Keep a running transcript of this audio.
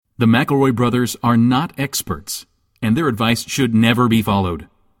The McElroy brothers are not experts, and their advice should never be followed.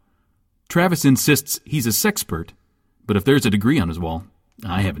 Travis insists he's a sexpert, but if there's a degree on his wall,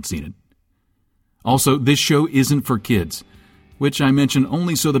 I haven't seen it. Also, this show isn't for kids, which I mention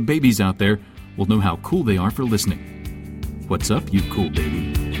only so the babies out there will know how cool they are for listening. What's up, you cool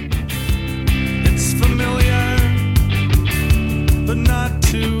baby? It's familiar, but not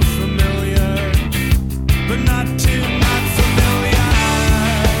too familiar, but not too not familiar.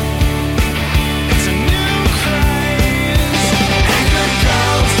 It's a new craze. Hey, good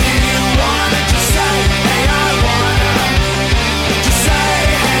girls, do you wanna just say, hey, I wanna? Just say,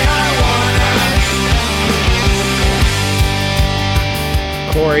 hey, I wanna.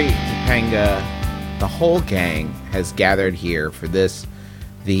 Cory, Topanga, the whole gang has gathered here for this,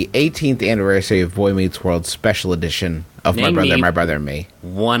 the 18th anniversary of Boy Meets World special edition of Name My Brother, and Me.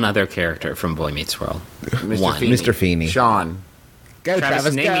 One other character from Boy Meets World. Mr. Feeney. Shawn. Go,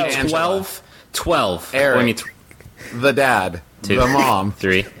 Travis, name me Angela. 12 Eric. Boy Meets The dad. 2. The mom.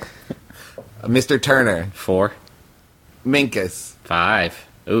 3. Mr. Turner. 4. Minkus. 5.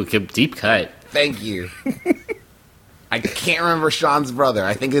 Ooh, deep cut. Thank you. I can't remember Shawn's brother.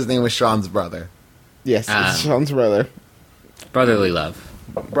 I think his name was Shawn's brother. Yes, it's Shawn's brother. Brotherly love.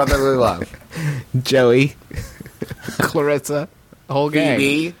 Brotherly love. Joey. Clarissa. Whole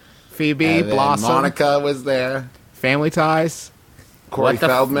gang. Phoebe, And then Blossom. Monica was there. Family Ties. Corey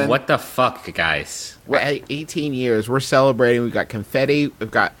Feldman. What the fuck, guys? We're at 18 years. We're celebrating. We've got confetti. We've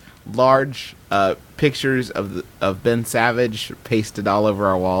got large pictures of Ben Savage pasted all over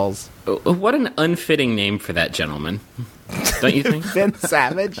our walls. What an unfitting name for that gentleman. Don't you think? Ben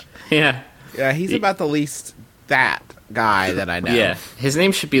Savage? Yeah. Yeah, he's about the least that guy that I know. Yeah. His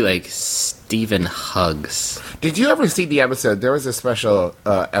name should be like Stephen Huggs. Did you ever see the episode? There was a special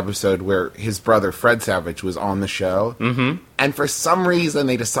episode where his brother Fred Savage was on the show. Mm-hmm. And for some reason,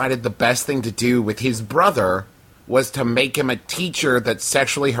 they decided the best thing to do with his brother was to make him a teacher that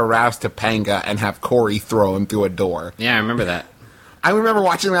sexually harassed Topanga and have Cory throw him through a door. Yeah, I remember that. I remember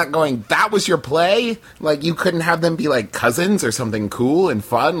watching that going, that was your play? Like, you couldn't have them be, like, cousins or something cool and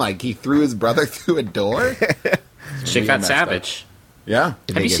fun? Like, he threw his brother through a door? Shit Got Savage. Yeah.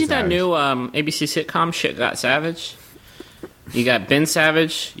 Have you seen that new ABC sitcom, Shit Got Savage? You got Ben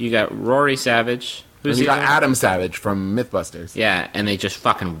Savage, you got Rory Savage. And you got Adam Savage from Mythbusters. Yeah, and they just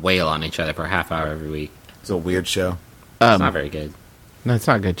fucking wail on each other for a half hour every week. It's a weird show. It's not very good. No, it's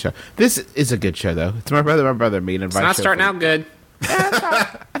not a good show. This is a good show, though. It's My Brother, Me, and Advice It's not show starting out good. I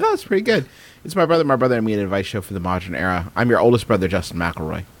thought it was pretty good. It's My Brother, and Me, an advice show for the modern era. I'm your oldest brother, Justin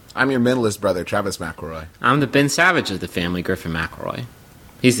McElroy. I'm your middleest brother, Travis McElroy. I'm the Ben Savage of the family, Griffin McElroy.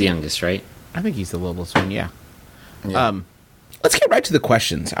 He's the youngest, right? I think he's the littlest one, yeah. Let's get right to the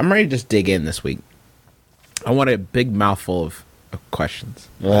questions. I'm ready to just dig in this week. I want a big mouthful of questions.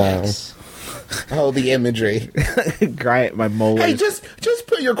 Yes. Oh, the imagery. Grind my molars. Hey, just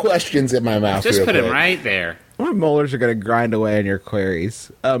put your questions in my mouth. Just real put quick. him right there. My molars are going to grind away on your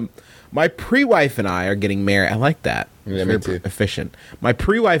queries. My pre-wife and I are getting married. I like that. Yeah, It's me very too. efficient. My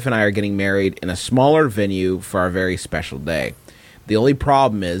pre-wife and I are getting married in a smaller venue for our very special day. The only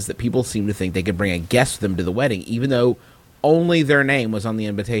problem is that people seem to think they could bring a guest with them to the wedding, even though only their name was on the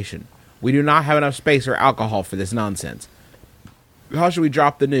invitation. We do not have enough space or alcohol for this nonsense. How should we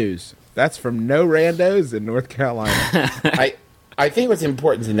drop the news? That's from No Randos in North Carolina. I think what's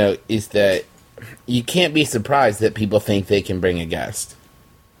important to note is that you can't be surprised that people think they can bring a guest.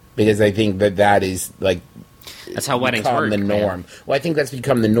 Because I think that is, like, That's how weddings become work. the norm. Man. Well, I think that's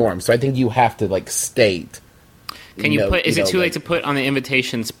become the norm. So I think you have to, like, state. Can you put? Is it too late to put on the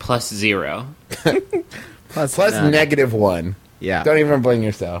invitations +0? Plus -1. Yeah. Don't even blame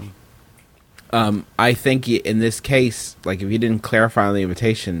yourself. I think in this case, like, if you didn't clarify on the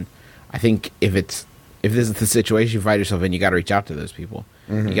invitation, I think if this is the situation you find yourself in, you got to reach out to those people.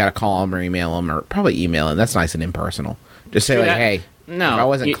 Mm-hmm. You got to call them or email them, or probably email them. That's nice and impersonal. Just say, hey, no, if I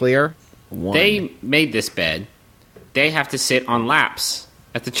wasn't clear, they made this bed. They have to sit on laps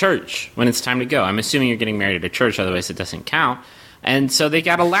at the church when it's time to go. I'm assuming you're getting married at a church, otherwise it doesn't count. And so they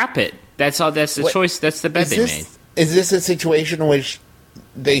got to lap it. That's all. That's the choice. That's the bed they made. Is this a situation in which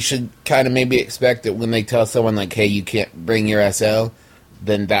they should kind of maybe expect that when they tell someone, like, hey, you can't bring your SL,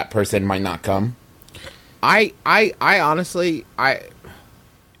 then that person might not come? I honestly,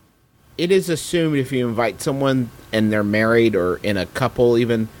 it is assumed if you invite someone and they're married or in a couple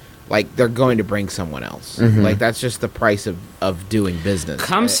even, like, they're going to bring someone else. Mm-hmm. Like, that's just the price of doing business.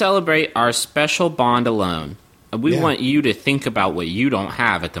 Come celebrate our special bond alone. We want you to think about what you don't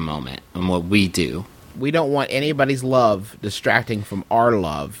have at the moment and what we do. We don't want anybody's love distracting from our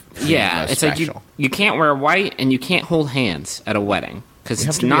love. Yeah, it's special. Like you can't wear white and you can't hold hands at a wedding. because You have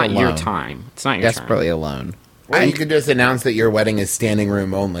it's to be not your alone. time. It's not your Desperately turn. alone. Or you could just announce that your wedding is standing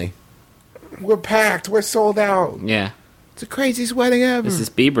room only. We're packed. We're sold out. Yeah. It's the craziest wedding ever. This is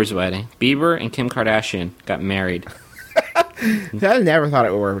Bieber's wedding. Bieber and Kim Kardashian got married. I never thought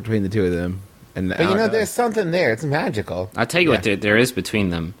it would work between the two of them. And But you know, there's something there. It's magical. I'll tell you what there is between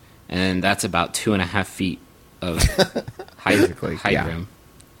them, and that's about 2.5 feet of height yeah.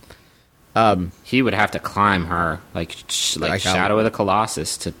 room. He would have to climb her like Like Shadow of the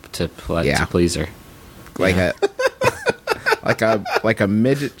Colossus to please her. like a like a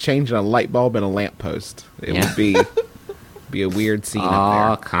midget changing a light bulb in a lamppost. It would be a weird scene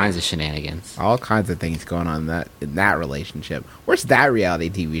All up there. kinds of shenanigans. All kinds of things going on in that relationship. Where's that reality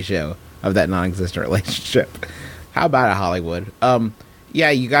TV show of that non-existent relationship? How about it, Hollywood? Yeah,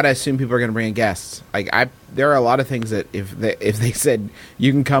 you got to assume people are going to bring in guests. Like there are a lot of things that if they said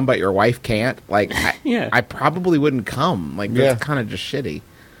you can come but your wife can't, like I probably wouldn't come. Like that's kind of just shitty.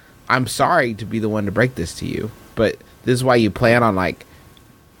 I'm sorry to be the one to break this to you, but this is why you plan on like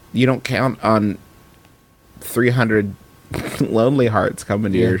you don't count on 300 lonely hearts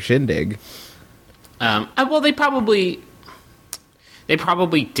coming to your shindig. Well, they probably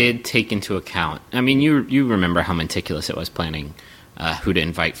did take into account. I mean, you remember how meticulous it was planning who to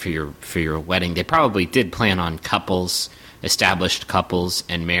invite for your wedding. They probably did plan on couples, established couples,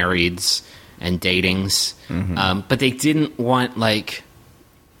 and marrieds and datings. Mm-hmm. But they didn't want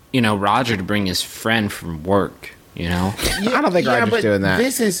Roger to bring his friend from work. I don't think Roger's doing that.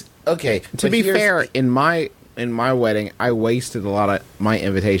 This is okay. To be fair, in my wedding, I wasted a lot of my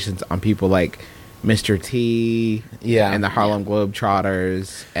invitations on people like Mr. T, and the Harlem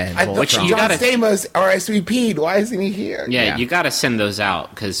Globetrotters, and which John Stamos RSVP'd. Why isn't he here? Yeah, you got to send those out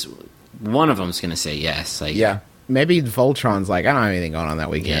because one of them's going to say yes. Maybe Voltron's like, I don't have anything going on that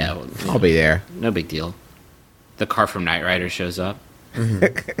weekend. Yeah, well, I'll be there. No big deal. The car from Knight Rider shows up.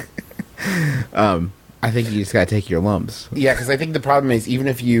 I think you just got to take your lumps. Yeah, because I think the problem is even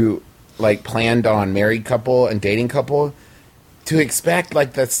if you planned on married couple and dating couple, to expect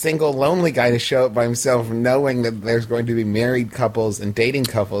the single lonely guy to show up by himself, knowing that there's going to be married couples and dating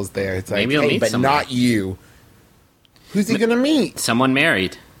couples there, it's Maybe he'll meet but someone. Not you. Who's he going to meet? Someone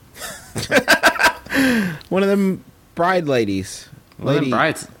married. One of them bride ladies. One of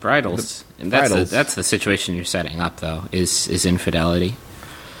them bridals. And that's the situation you're setting up, though, is infidelity.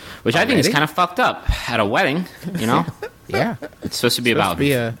 Which I think is kind of fucked up at a wedding, Yeah. It's supposed to be about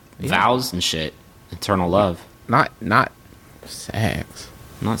vows and shit. Eternal love. Not sex.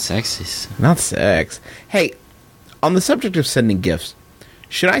 Not sexy. Not sex. Hey, on the subject of sending gifts,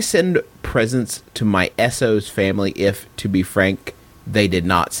 should I send presents to my SO's family if, to be frank, they did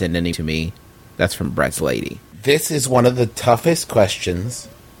not send any to me? That's from Brett's lady. This is one of the toughest questions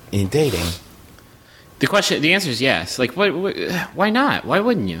in dating. The answer is yes. Why not? Why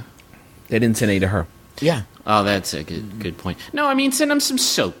wouldn't you? They didn't send any to her. Yeah. Oh, that's a good point. No, I mean, send them some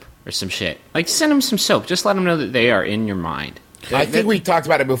soap or some shit. Send them some soap. Just let them know that they are in your mind. I think we talked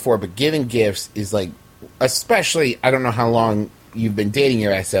about it before, but giving gifts is especially, I don't know how long you've been dating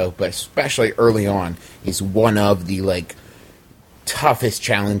your SO, but especially early on, is one of the, toughest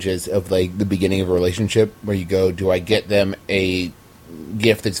challenges of, the beginning of a relationship, where you go, do I get them a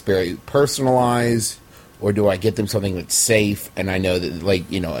gift that's very personalized, or do I get them something that's safe, and I know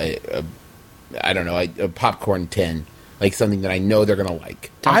that, a popcorn tin, something that I know they're gonna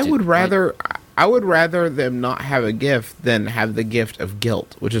like. I would rather them not have a gift than have the gift of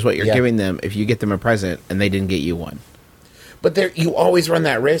guilt, which is what you're giving them if you get them a present and they didn't get you one. But you always run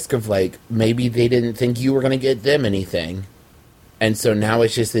that risk of maybe they didn't think you were gonna get them anything, and so now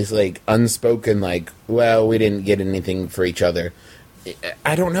it's just this unspoken well, we didn't get anything for each other.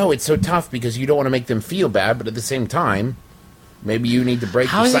 I don't know. It's so tough because you don't want to make them feel bad, but at the same time, maybe you need to break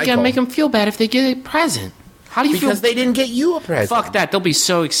the cycle. How is it going to make them feel bad if they get a present? How do you feel? Because they didn't get you a present. Fuck that. They'll be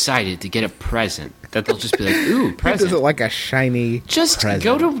so excited to get a present that they'll just be like, ooh, present. Does it like a shiny Just present.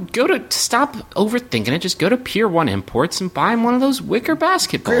 go to stop overthinking it. Just go to Pier 1 Imports and buy him one of those wicker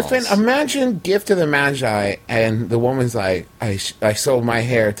basketballs. Griffin, imagine gift to the Magi, and the woman's like, I sold my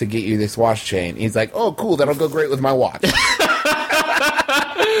hair to get you this watch chain. He's like, oh, cool, that'll go great with my watch.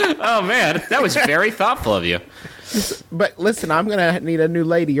 Oh, man, that was very thoughtful of you. But listen, I'm going to need a new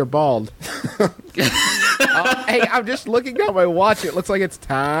lady. You're bald. Hey, I'm just looking at my watch. It looks like it's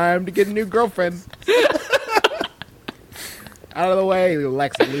time to get a new girlfriend. Out of the way,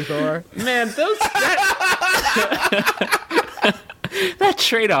 Lex Luthor. Man, that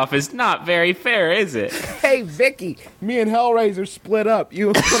trade-off is not very fair, is it? Hey, Vicky, me and Hellraiser split up. You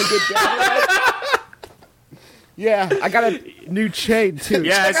want to get down with Yeah, I got a new chain too.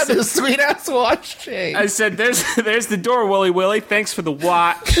 Yeah, I got this sweet ass watch chain. I said, there's the door, Willy Willy. Thanks for the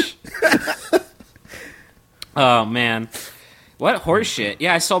watch. Oh, man. What horseshit?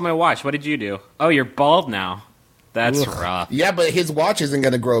 Yeah, I sold my watch. What did you do? Oh, you're bald now. That's rough. Yeah, but his watch isn't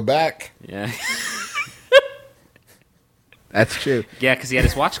going to grow back. Yeah. That's true. Yeah, because he had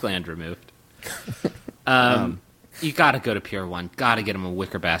his watch gland removed. You gotta go to Pier 1. Gotta get him a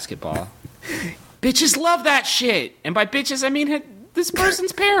wicker basketball. Bitches love that shit. And by bitches, I mean this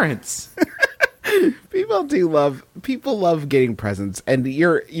person's parents. People love getting presents, and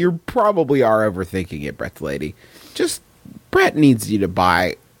you probably are overthinking it, Brett the Lady. Just Brett needs you to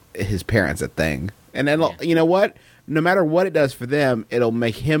buy his parents a thing, and then you know what? No matter what it does for them, it'll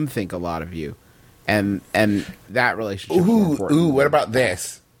make him think a lot of you, and that relationship. Ooh, what about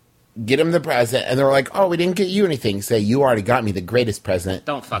this? Get him the present, and they're like, "Oh, we didn't get you anything." Say, "You already got me the greatest present."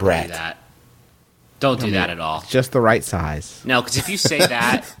 Don't fucking Brett. do that. Don't do that at all. Just the right size. No, because if you say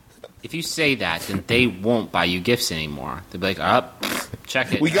that, then they won't buy you gifts anymore. They'll be like,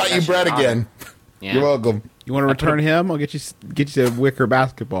 check it. We got you bread again. Yeah. You're welcome. You want to return him? I'll get you a wicker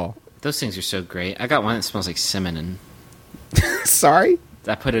basketball. Those things are so great. I got one that smells like cinnamon. Sorry?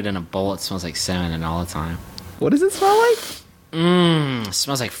 I put it in a bowl. It smells like cinnamon all the time. What does it smell like? It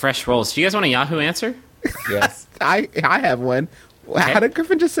smells like fresh rolls. Do you guys want a Yahoo answer? Yes. I have one. How did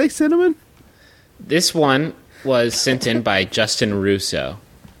Griffin just say cinnamon? This one was sent in by Justin Russo.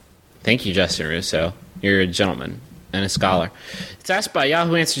 Thank you, Justin Russo. You're a gentleman and a scholar. It's asked by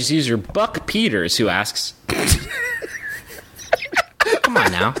Yahoo Answers user Buck Peters, who asks... Come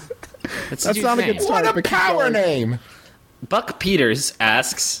on now. That's not a good name. start. What a power name! Buck Peters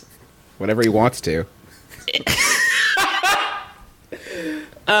asks... Whatever he wants to.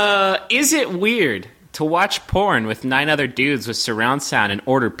 Is it weird to watch porn with 9 other dudes with surround sound and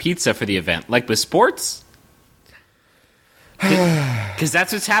order pizza for the event, like with sports? Because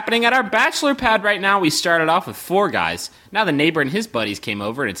that's what's happening at our bachelor pad right now. We started off with 4 guys. Now the neighbor and his buddies came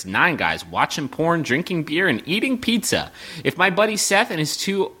over, and it's 9 guys watching porn, drinking beer, and eating pizza. If my buddy Seth and his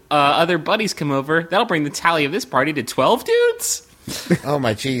 2 other buddies come over, that'll bring the tally of this party to 12 dudes? Oh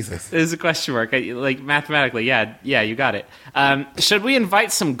my Jesus! There's a question mark. Like mathematically, yeah, you got it. Should we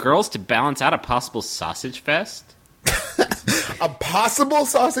invite some girls to balance out a possible sausage fest? A possible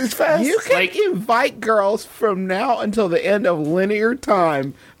sausage fest? You can Like- invite girls from now until the end of linear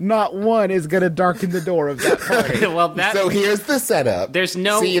time. Not one is going to darken the door of that party. Well, that So here's the setup. there's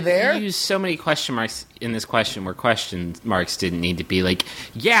no. See you there? You use so many question marks in this question where question marks didn't need to be like,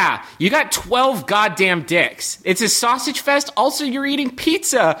 yeah, you got 12 goddamn dicks. It's a sausage fest. Also, you're eating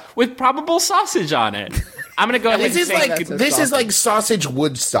pizza with probable sausage on it. I'm gonna go ahead This and is say like that's a sausage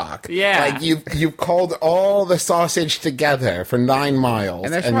Woodstock. Yeah. like you've called all the sausage together for 9 miles,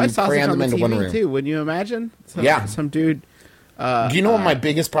 And there's probably you sausage crammed on the them into one TV room. too. Wouldn't you imagine? Yeah. Some dude. Do you know what my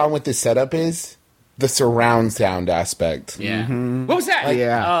biggest problem with this setup is? The surround sound aspect. yeah. What was that?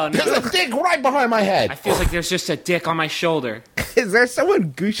 Yeah. Oh no. There's a dick right behind my head. I feel like there's just a dick on my shoulder. Is there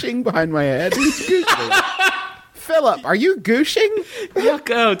someone gooshing behind my head? Who's gooshing? Philip, are you gooshing?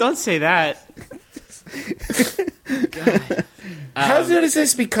 Yucko, don't say that. How does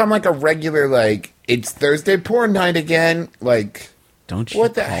this become like a regular, like, it's Thursday porn night again? Like, Don't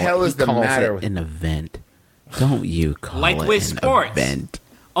What the hell is the matter with- An event. Don't you call Like it with an sports. event?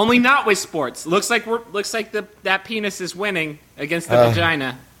 Only not with sports. Looks like that penis is winning against the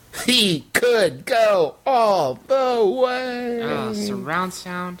vagina. he could go all the way. Surround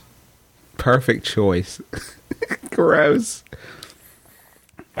sound. Perfect choice. Gross.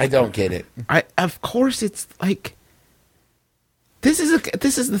 I don't get it. Of course, it's like this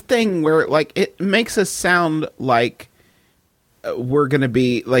is the thing where like it makes us sound like we're gonna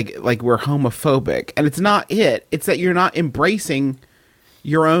be like we're homophobic, and it's not it. It's that you're not embracing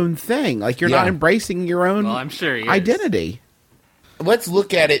your own thing. Like you're not Yeah. embracing your own Well, I'm sure he is. identity. Let's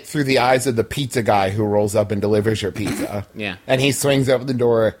look at it through the eyes of the pizza guy who rolls up and delivers your pizza. Yeah. And he swings up the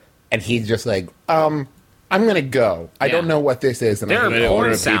door, and he's just like, I'm gonna go. I Yeah. don't know what this is. And There I'm are gonna order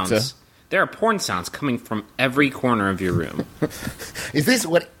porn a sounds. pizza. There are porn sounds coming from every corner of your room. Is this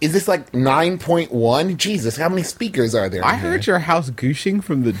like 9.1? Jesus, how many speakers are there? I heard your house gooshing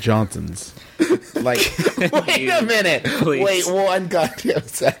from the Johnsons. Like Wait a minute. Please. Wait one goddamn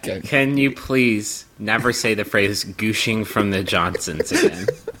second. Can you please never say the phrase "gooshing from the Johnsons" again?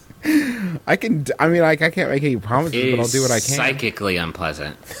 I can't make any promises, It but I'll is do what I can. psychically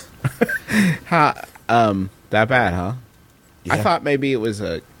unpleasant. That bad, huh? I Yeah. thought maybe it was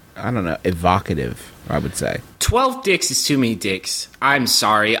a I don't know, evocative, I would say. 12 dicks is too many dicks. I'm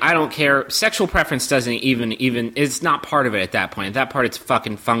sorry. I don't care. Sexual preference doesn't even it's not part of it at that point. At that part, it's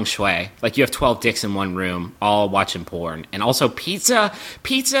fucking feng shui. Like, you have 12 dicks in one room, all watching porn. And also pizza.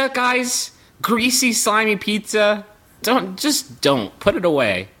 Pizza, guys. Greasy, slimy pizza. Don't. Put it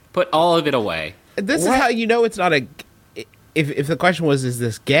away. Put all of it away. This is how you know it's not a... If the question was, is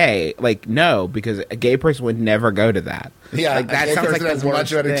this gay? Like, no, because a gay person would never go to that. Yeah, like, that a gay sounds like person has the much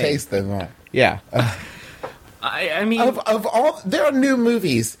worst better thing. taste than that. Yeah. I mean... Of all, there are new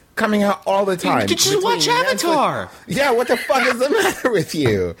movies coming out all the time. You just watch Between Avatar. Yeah, what the fuck is the matter with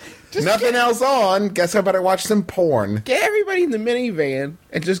you? Nothing else on. Guess I better watch some porn. Get everybody in the minivan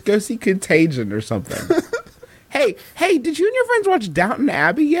and just go see Contagion or something. Hey, did you and your friends watch Downton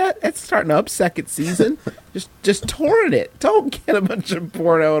Abbey yet? It's starting up second season. just torrent it. Don't get a bunch of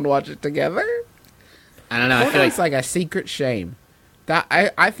porno and watch it together. I don't know. I Porno feel like is like a secret shame. That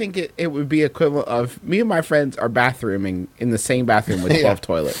I think it would be equivalent of me and my friends are bathrooming in the same bathroom with 12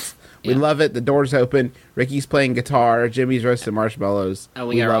 toilets. We love it. The door's open. Ricky's playing guitar. Jimmy's roasting marshmallows. and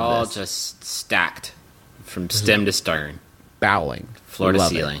we are love all this. just stacked from stem to stern, bowling. floor We to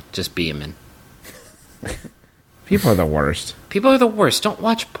love it. ceiling, just beaming. People are the worst. People are the worst. Don't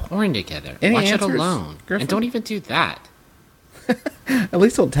watch porn together. Any watch answers, it alone. Griffin? And don't even do that. At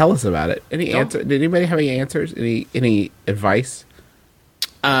least don't tell us about it. Any Don't. answer? Did anybody have any answers? Any advice?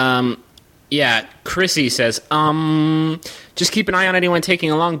 Yeah, Chrissy says, just keep an eye on anyone taking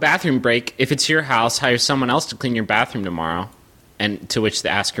a long bathroom break. If it's your house, hire someone else to clean your bathroom tomorrow. And to which the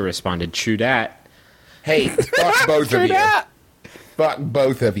asker responded, true dat. Hey, fuck both of you. Fuck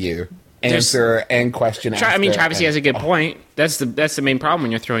both of you. Answer and question. Travis has a good point. That's the main problem when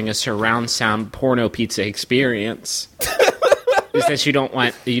you're throwing a surround sound porno pizza experience. Is that you don't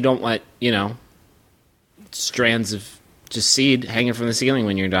want strands of just seed hanging from the ceiling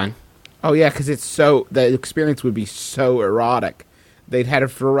when you're done. Oh yeah, because the experience would be so erotic. They'd had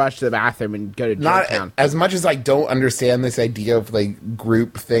to rush to the bathroom and go to Not Jerktown. as much as I don't understand this idea of like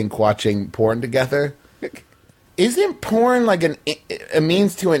group think watching porn together. Isn't porn like a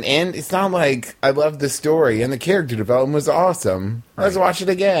means to an end? It's not like I love the story and the character development was awesome. Let's watch it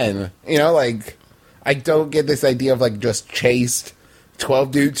again. You know, like I don't get this idea of like just chaste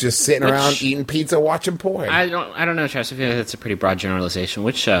 12 dudes just sitting around eating pizza watching porn. I don't know, Travis. I feel like that's a pretty broad generalization.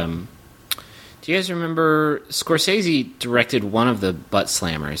 Which do you guys remember? Scorsese directed one of the Butt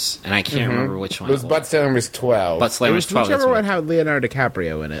Slammers, and I can't remember which one. It was Butt Slammers 12. Butt It Slammers was 12. whichever that's one right. had Leonardo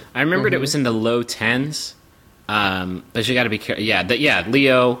DiCaprio in it. I remembered it was in the low 10s. But you got to be careful. Yeah,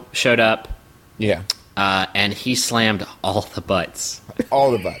 Leo showed up, Yeah. and he slammed all the butts.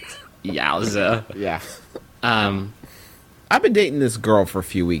 All the butts. Yowza. Yeah. I've been dating this girl for a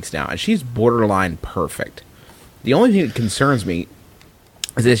few weeks now, and she's borderline perfect. The only thing that concerns me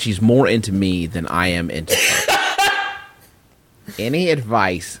is that she's more into me than I am into her. Any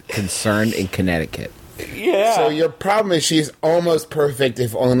advice concerned in Connecticut? So your problem is she's almost perfect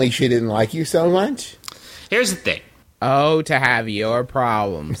if only she didn't like you so much? Here's the thing. Oh, to have your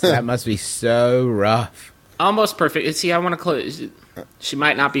problems. That must be so rough. Almost perfect. See, I want to close. She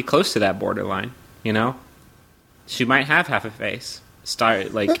might not be close to that borderline, you know? She might have half a face.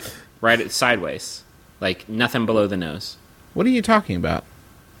 Start, like, right at sideways. Like, nothing below the nose. What are you talking about?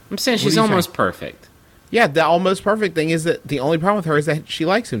 I'm saying she's are you almost saying? perfect. Yeah, the almost perfect thing is that the only problem with her is that she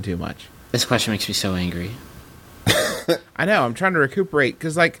likes him too much. This question makes me so angry. I know, I'm trying to recuperate,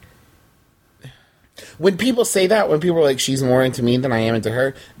 because, like... When people say that, when people are like, she's more into me than I am into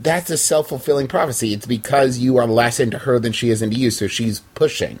her, that's a self-fulfilling prophecy. It's because you are less into her than she is into you, so she's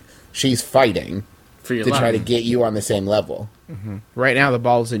pushing. She's fighting For your to love. try to get you on the same level. Right now, the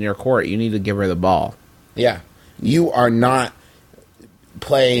ball's in your court. You need to give her the ball. Yeah. You are not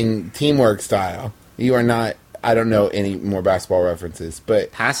playing teamwork style. You are not... I don't know any more basketball references,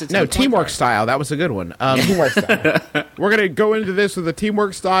 but... Pass it to No, the point teamwork guard. style. That was a good one. Teamwork style. We're going to go into this with a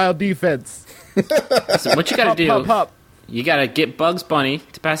teamwork style defense. So what you got to do, Hup, hup. you got to get Bugs Bunny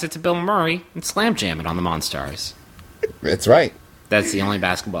to pass it to Bill Murray and slam jam it on the Monstars. That's right. That's the only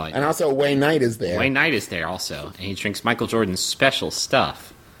basketball I And also, Wayne Knight is there. Wayne Knight is there also, and he drinks Michael Jordan's special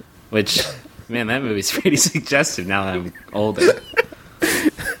stuff, which, man, that movie's pretty suggestive now that I'm older.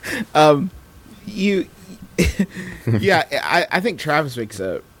 I think Travis makes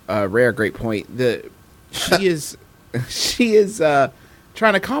a rare great point. She is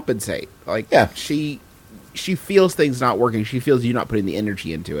trying to compensate. Like, Yeah. she feels things not working. She feels you not putting the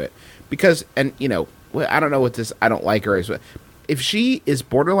energy into it. Because, and you know, I don't know what this I don't like her is. If she is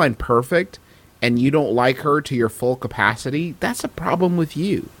borderline perfect and you don't like her to your full capacity, that's a problem with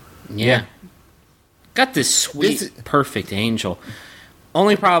you. Yeah. Got this sweet, This- perfect angel.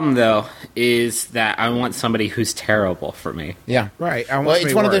 Only problem, though, is that I want somebody who's terrible for me. Yeah. Right. I want Well, somebody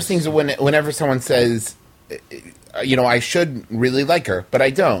it's one of those worse. things whenever someone says, I should really like her, but I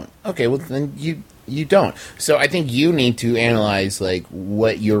don't. Okay, well, then you don't. So I think you need to analyze, like,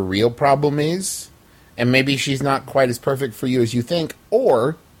 what your real problem is, and maybe she's not quite as perfect for you as you think,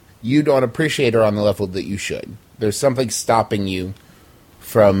 or you don't appreciate her on the level that you should. There's something stopping you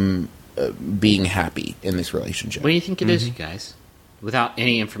from being happy in this relationship. What do you think it is, you guys? Without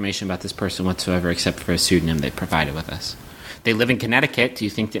any information about this person whatsoever except for a pseudonym they provided with us. They live in Connecticut. Do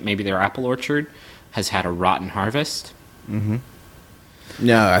you think that maybe their apple orchard has had a rotten harvest?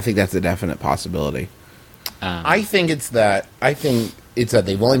 No, I think that's a definite possibility. I think it's that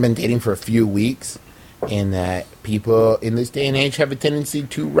they've only been dating for a few weeks, and that people in this day and age have a tendency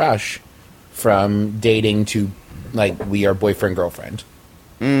to rush from dating to, like, we are boyfriend girlfriend,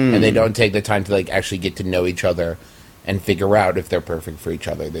 and they don't take the time to, like, actually get to know each other and figure out if they're perfect for each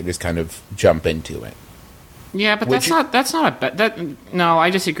other. They just kind of jump into it. Yeah, but that's not a bad... No,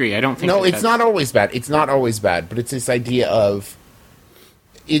 I disagree. I don't think... No, that it's not always bad. It's not always bad, but it's this idea of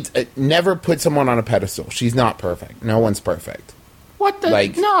never put someone on a pedestal. She's not perfect. No one's perfect. What the...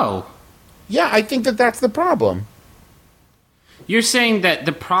 like- No. Yeah, I think that's the problem. You're saying that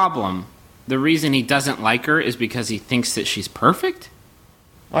the problem, the reason he doesn't like her is because he thinks that she's perfect?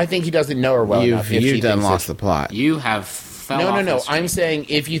 I think he doesn't know her well enough. If she You've done thinks lost that- the plot. You have fell No. off the street. I'm saying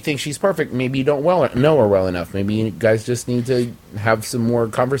if you think she's perfect, maybe you don't know her well enough. Maybe you guys just need to have some more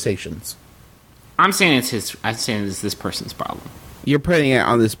conversations. I'm saying it's this person's problem. You're putting it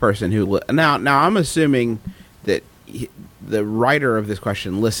on this person who... Now, I'm assuming that the writer of this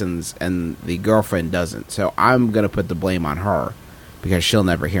question listens and the girlfriend doesn't. So I'm going to put the blame on her because she'll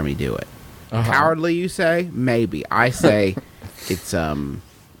never hear me do it. Cowardly, you say? Maybe. I say it's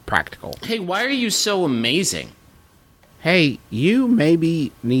practical. Hey, why are you so amazing? Hey, you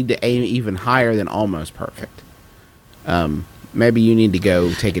maybe need to aim even higher than almost perfect. Maybe you need to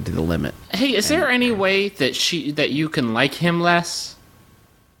go take it to the limit. Hey, is there any way that you can like him less?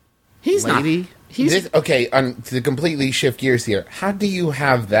 He's Lady? not. He's. To completely shift gears here, how do you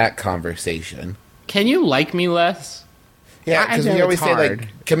have that conversation? Can you like me less? Yeah, I because know we always it's say, hard.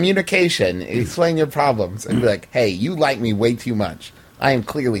 like, communication, explain your problems, and be like, hey, you like me way too much. I am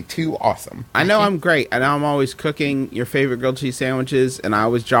clearly too awesome. I know I'm great. I know I'm always cooking your favorite grilled cheese sandwiches, and I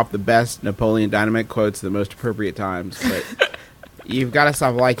always drop the best Napoleon Dynamite quotes at the most appropriate times, but you've got to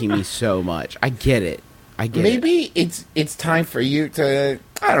stop liking me so much. I get it. Maybe it's time for you to,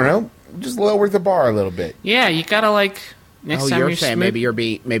 I don't know, just lower the bar a little bit. Yeah, you gotta like next time you're saying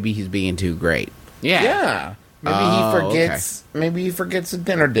smooch- maybe he's being too great. Yeah. Yeah. Maybe Oh, he forgets. Maybe he forgets a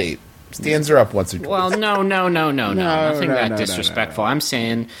dinner date. Stands her up once or twice. Well, no, nothing no, that no, disrespectful. I'm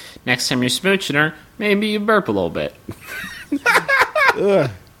saying next time you're smooching her, maybe you burp a little bit.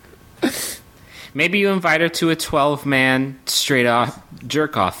 Maybe you invite her to a 12-man straight-off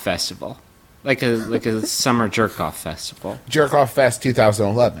jerk-off festival. Like a summer jerk-off festival. Jerk Off Fest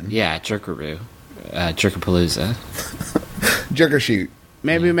 2011. Yeah, Jerkaroo. Jerkapalooza. Jerker shoot.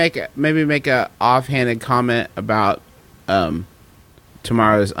 Maybe make a offhanded comment about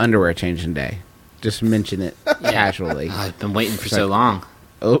tomorrow's underwear changing day. Just mention it casually. I've been waiting for so long.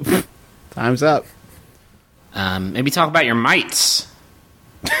 Oh, time's up. Maybe talk about your mites.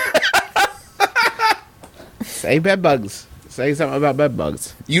 Say bed bugs. Say something about bed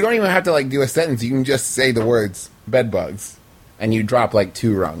bugs. You don't even have to, like, do a sentence. You can just say the words bed bugs. And you drop, like,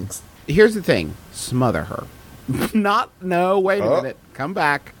 2 rungs. Here's the thing. Smother her. Wait a minute. Come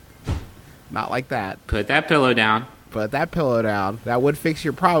back. Not like that. Put that pillow down. Put that pillow down. That would fix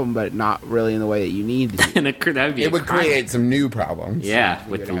your problem, but not really in the way that you need to. And that'd be It a would crime. create some new problems. Yeah,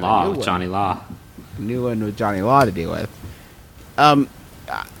 with the You're gonna have a law, new with one. Johnny Law. New one with Johnny Law to deal with.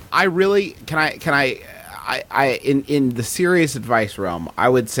 I really in the serious advice realm, I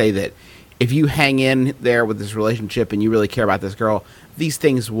would say that if you hang in there with this relationship and you really care about this girl, these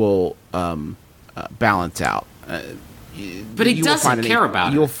things will balance out. But he You will doesn't find care about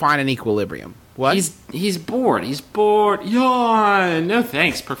her. You'll find an equilibrium. What? He's bored. He's bored. Yawn. No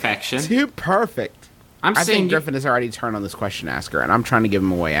thanks, perfection. too perfect. I'm I saying think Griffin has already turned on this question asker, and I'm trying to give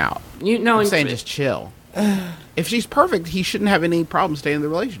him a way out. I'm saying just chill. If she's perfect, he shouldn't have any problem staying in the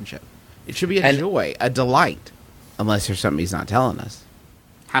relationship. It should be a joy, a delight, unless there's something he's not telling us.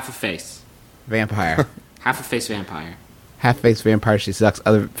 half a face. Vampire. Half a face vampire. Half-face vampire, she sucks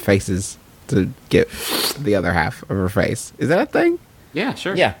other faces to get the other half of her face. Is that a thing? Yeah,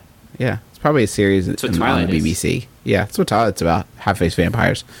 sure. Yeah. Yeah. It's probably a series what on Twilight the is. BBC. Yeah, that's what Twilight's about. Half-face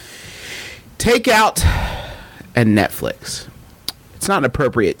vampires. Takeout and Netflix. It's not an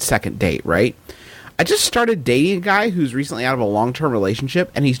appropriate second date, right? I just started dating a guy who's recently out of a long-term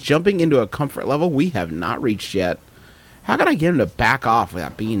relationship, and he's jumping into a comfort level we have not reached yet. How can I get him to back off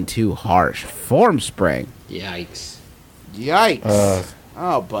without being too harsh? Form spring. Yikes. Yikes.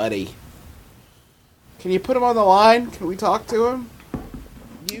 Oh, buddy. Can you put him on the line? Can we talk to him?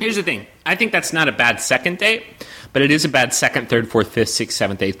 Here's the thing. I think that's not a bad second date, but it is a bad second, third, fourth, fifth, sixth,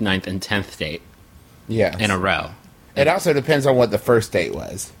 seventh, eighth, ninth, and 10th date Yeah. in a row. It also depends on what the first date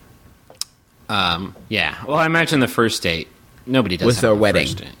was. Yeah. Well, I imagine the first date, nobody does With have their a wedding.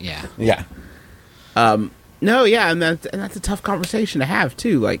 first date. Yeah. Yeah. No, yeah, and that's a tough conversation to have,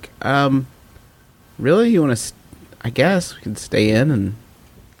 too. Like, really? You want to... I guess we can stay in, and...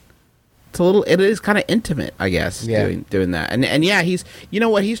 It is kind of intimate, I guess, Yeah. doing that. And yeah, he's... You know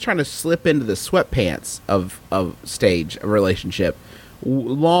what? He's trying to slip into the sweatpants of stage, a relationship,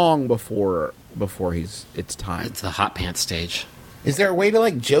 long before it's time. It's the hot pants stage. Is there a way to,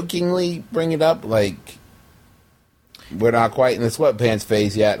 like, jokingly bring it up? Like, we're not quite in the sweatpants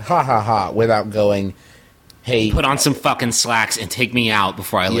phase yet. Ha ha ha. Without going, hey. Put on some fucking slacks and take me out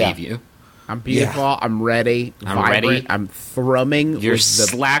before I Yeah. leave you. I'm beautiful. Yeah. I'm ready. I'm vibrant, ready. I'm thrumming. Your with the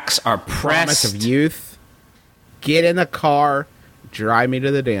slacks are promise pressed. of youth. Get in the car. Drive me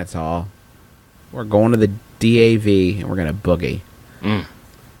to the dance hall. We're going to the DAV, and we're going to boogie.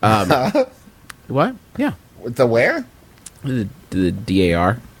 What? Yeah. The where? The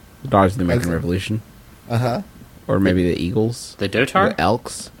DAR. The Daughters of the American Okay. Revolution. Uh-huh. Or maybe the Eagles. The Dotar? The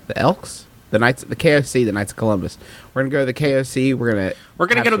Elks. The Elks? The KOC, the Knights of Columbus. We're going to go to the KOC. We're going We're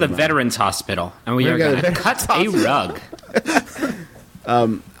going to go to the Veterans Hospital, and we We're are gonna go going to to the cut a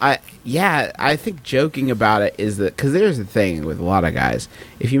rug. I think joking about it is that, because there's the thing with a lot of guys,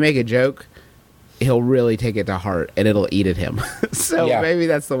 if you make a joke, he'll really take it to heart and it'll eat at him. So Yeah. maybe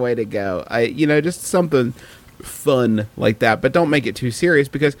that's the way to go. Just something fun like that, but don't make it too serious,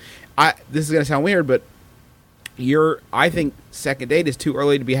 because this is going to sound weird, but I think second date is too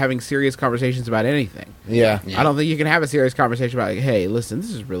early to be having serious conversations about anything. Yeah. I don't think you can have a serious conversation about, like, hey, listen,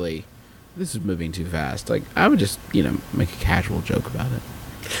 this is moving too fast. Like, I would just, make a casual joke about it.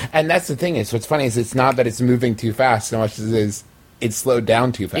 And that's the thing is, what's funny is it's not that it's moving too fast so much as it is it's slowed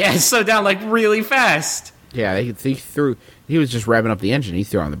down too fast. Yeah, it slowed down like really fast. Yeah, he was just revving up the engine. He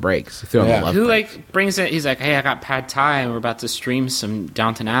threw on the brakes. He threw on Yeah. the left Who brake. brings it? He's like, hey, I got pad thai, and we're about to stream some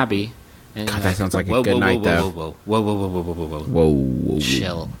Downton Abbey. And God, he's that sounds like a whoa, good whoa, night, whoa, though. Whoa, whoa, whoa, whoa, whoa, whoa, whoa, whoa, Whoa, whoa, whoa.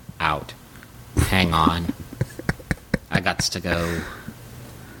 Chill out. Hang on. I got to go.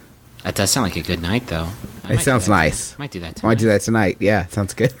 That does sound like a good night, though. It sounds nice. Might do that I tonight. might do that tonight. Yeah,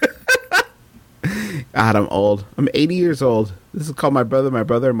 sounds good. God, I'm old. I'm 80 years old. This is called my brother,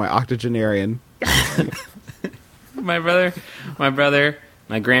 and my octogenarian. My brother,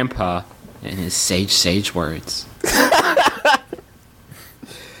 my grandpa, and his sage words.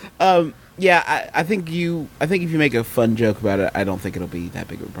 Yeah, I think if you make a fun joke about it, I don't think it'll be that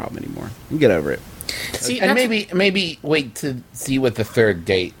big of a problem anymore. You can get over it. See, And that's- maybe wait to see what the third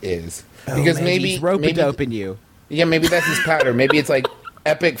date is. Because maybe he's rope maybe doping you. Yeah, maybe that's his pattern. Maybe it's like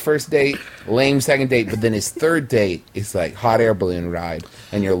epic first date, lame second date, but then his third date is like hot air balloon ride,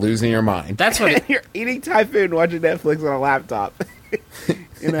 and you're losing your mind. that's what it, You're eating Thai food and watching Netflix on a laptop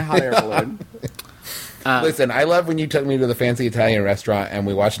in a hot air balloon. Listen, I love when you took me to the fancy Italian restaurant and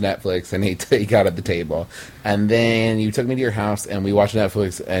we watched Netflix and ate takeout at the table. And then you took me to your house and we watched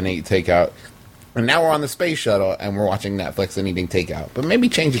Netflix and ate takeout. And now we're on the space shuttle and we're watching Netflix and eating takeout. But maybe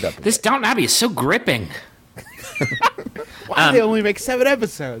change it up. this Downton Abbey is so gripping. Why do they only make 7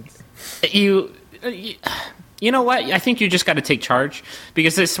 episodes? You know what? I think you just got to take charge,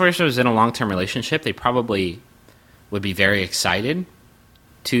 because this person was in a long-term relationship. They probably would be very excited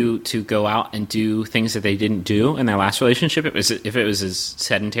to go out and do things that they didn't do in their last relationship. If it was as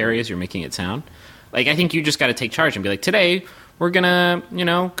sedentary as you're making it sound. Like, I think you just got to take charge and be like, today we're gonna,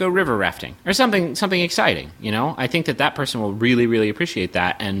 go river rafting or something exciting. I think that person will really, really appreciate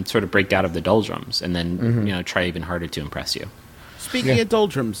that and sort of break out of the doldrums and then try even harder to impress you. Speaking of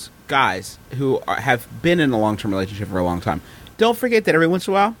doldrums, guys who have been in a long-term relationship for a long time, don't forget that every once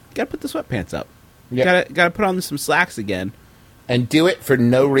in a while, you gotta put the sweatpants up. Yeah. Gotta put on some slacks again. And do it for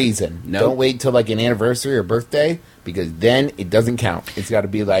no reason. Nope. Don't wait till like an anniversary or birthday, because then it doesn't count. It's got to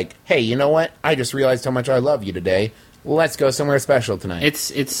be like, hey, you know what? I just realized how much I love you today. Let's go somewhere special tonight.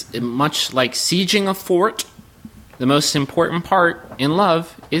 It's much like sieging a fort. The most important part in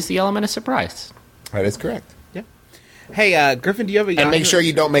love is the element of surprise. That is correct. Yeah. Hey, Griffin, do you have a... And make sure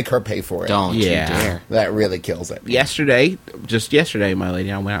you don't make her pay for it. Don't Yeah. you dare. That really kills it. Just yesterday, my lady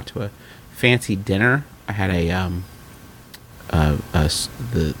and I went out to a fancy dinner. I had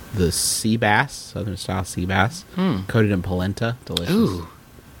the sea bass, southern style sea bass, coated in polenta, delicious. Ooh.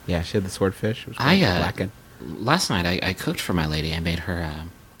 Yeah, she had the swordfish. It was I blackened. last night I cooked for my lady. I made her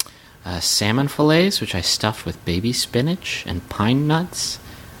salmon fillets, which I stuffed with baby spinach and pine nuts,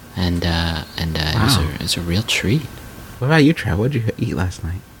 and it was a real treat. What about you, Trav? What did you eat last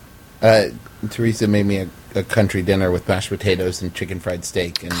night? Teresa made me a country dinner with mashed potatoes and chicken fried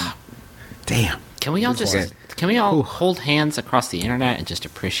steak. And Damn. Can we all hold hands across the internet and just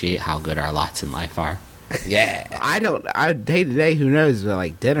appreciate how good our lots in life are? yeah, Day to day, who knows? But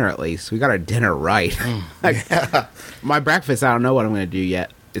like dinner, at least we got our dinner right. Like, my breakfast, I don't know what I'm going to do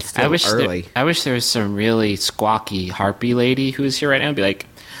yet. It's still early. I wish there was some really squawky harpy lady who's here right now and be like,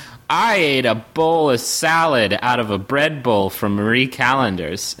 I ate a bowl of salad out of a bread bowl from Marie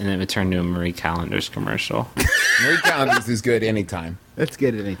Callender's, and then it would turn to a Marie Callender's commercial. Marie Callender's is good anytime. That's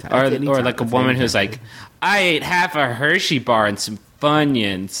good anytime. Or like a woman who's like, I ate half a Hershey bar and some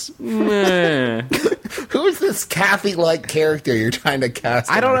Funyuns. Who's this Kathy-like character you're trying to cast?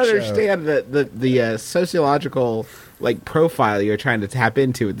 I don't on our show? understand the sociological like profile you're trying to tap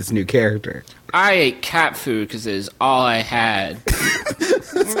into with this new character. I ate cat food because it is all I had.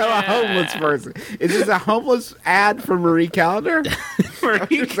 So a homeless person. Is this a homeless ad for Marie Callender?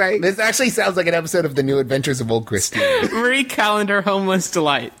 This actually sounds like an episode of The New Adventures of Old Christine. Marie Callender Homeless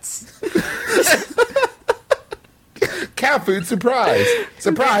Delights. Cat food surprise.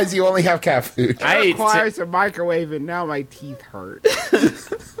 Surprise, you only have cat food. I ate requires a microwave and now my teeth hurt.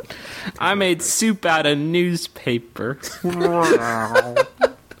 I made soup out of newspaper.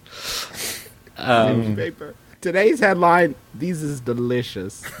 Newspaper. Today's headline, these is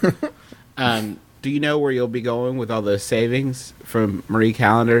delicious. Do you know where you'll be going with all those savings from Marie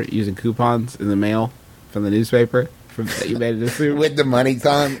Callender using coupons in the mail from the newspaper that you made it assume? With the money,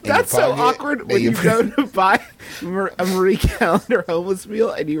 Tom. That's so awkward when you go to buy a Marie Callender homeless meal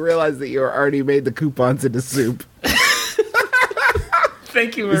and you realize that you already made the coupons into soup.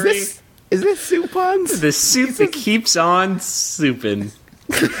 Thank you, Marie. Is this soupons? The soup that keeps on souping.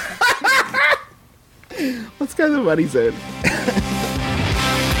 Let's go to the money zone.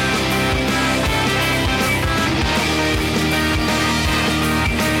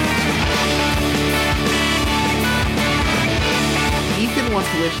 Ethan wants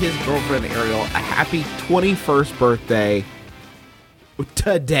to wish his girlfriend Ariel a happy 21st birthday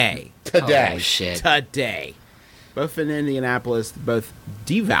today. Oh, shit. Today. Both in Indianapolis, both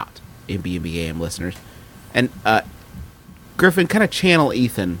devout MBMBaM listeners. And Griffin, kind of channel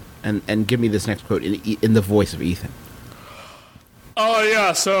Ethan and give me this next quote in the voice of Ethan. Oh,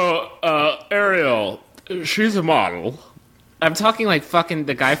 yeah, so, Ariel, she's a model. I'm talking like fucking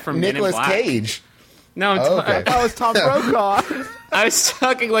the guy from Men in Nicolas Black. Cage. No, Okay. That was Tom Brokaw. I was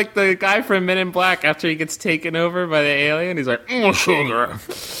talking like the guy from Men in Black after he gets taken over by the alien. He's like, sugar.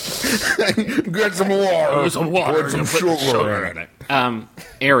 Get some water. Some water. Put some sugar in it.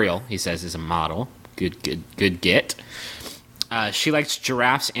 Ariel, he says, is a model. Good get. She likes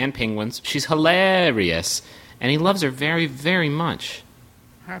giraffes and penguins. She's hilarious. And he loves her very, very much.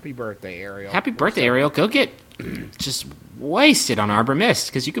 Happy birthday, Ariel. Happy birthday, Ariel. Go get just wasted on Arbor Mist,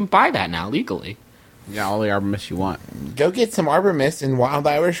 because you can buy that now legally. Yeah, all the Arbor Mist you want. Go get some Arbor Mist and Wild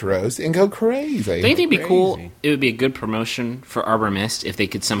Irish Rose and go crazy. Don't you think it'd be cool? It would be a good promotion for Arbor Mist if they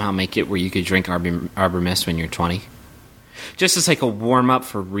could somehow make it where you could drink Arbor Mist when you're 20. Just as like a warm-up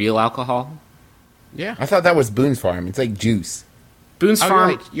for real alcohol. Yeah. I thought that was Boone's Farm. It's like juice. Boone's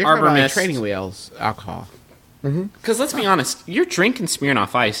Farm, You're Arbor talking about Mist. Training Wheels alcohol. Because let's be honest, you're drinking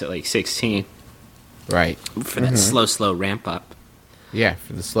Smirnoff Ice at like 16 Right. for that slow ramp up. Yeah,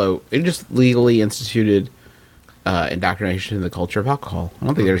 for the slow... It just legally instituted indoctrination in the culture of alcohol. I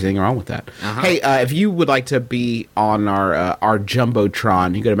don't think there's anything wrong with that. Uh-huh. Hey, if you would like to be on our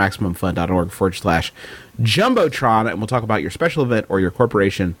Jumbotron, you go to MaximumFun.org/Jumbotron, and we'll talk about your special event or your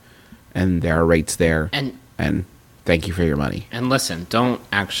corporation, and there are rates there. And thank you for your money. And listen, don't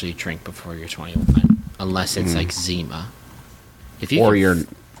actually drink before you're 21, unless it's like Zima. Or you're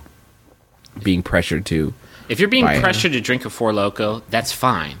being pressured to. If you're being by pressured to drink a Four Loko, that's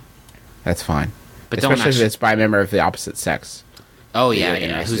fine. That's fine. But don't especially actually... if it's by a member of the opposite sex. Oh, yeah.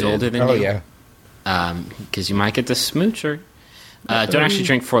 interested Who's in. older than Oh, you? yeah. Because you might get the smoocher. Don't actually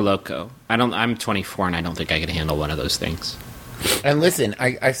drink Four Loko. I'm 24, and I don't think I could handle one of those things. And listen,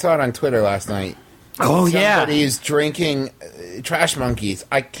 I saw it on Twitter last night. Oh, Somebody is drinking Trash Monkeys.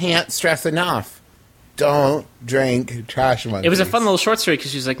 I can't stress enough. Don't drink Trash Monkeys. It was a fun little short story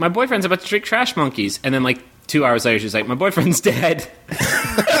because she was like, my boyfriend's about to drink Trash Monkeys. And then, like, 2 hours later, she was like, my boyfriend's dead.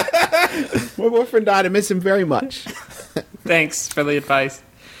 My boyfriend died. I miss him very much. Thanks for the advice.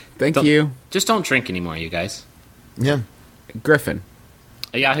 Thank you. Just don't drink anymore, you guys. Yeah. Griffin,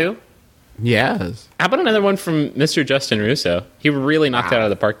 A Yahoo? Yes. How about another one from Mr. Justin Russo? He really knocked it out of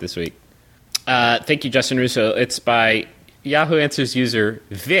the park this week. Thank you, Justin Russo. It's by Yahoo Answers user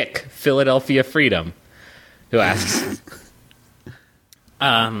Vic Philadelphia Freedom, who asks,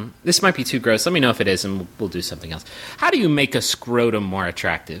 this might be too gross. Let me know if it is, and we'll do something else. How do you make a scrotum more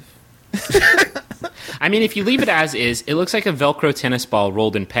attractive? I mean, if you leave it as is, it looks like a Velcro tennis ball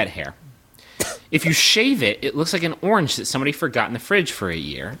rolled in pet hair. If you shave it, it looks like an orange that somebody forgot in the fridge for a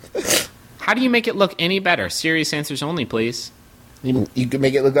year. How do you make it look any better? Serious answers only, please. You could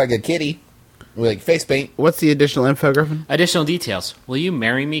make it look like a kitty with like face paint. What's the additional info, Griffin? Additional details. Will you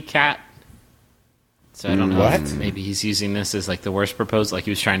marry me, cat? So I don't know. What? If maybe he's using this as like the worst proposal. Like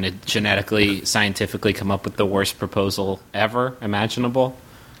he was trying to genetically, scientifically come up with the worst proposal ever imaginable.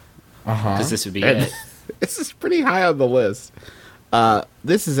 Because this would be it. This is pretty high on the list.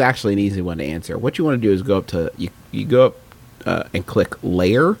 This is actually an easy one to answer. What you want to do is go up to you go up and click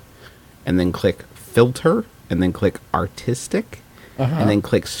layer, and then click filter, and then click artistic, and then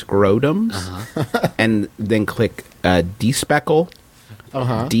click scrotums, and then click despeckle,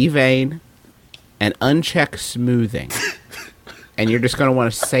 devein, and uncheck smoothing. And you're just going to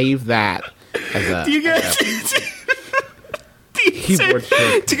want to save that as a. Do you guys keyboard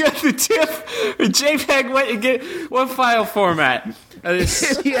shift. to get the TIFF or JPEG? What file format?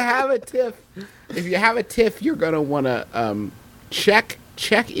 If you have a TIFF, you're going to want to check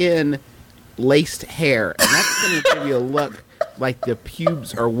in laced hair, and that's going to give you a look like the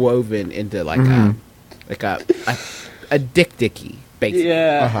pubes are woven into like a dicky, basically.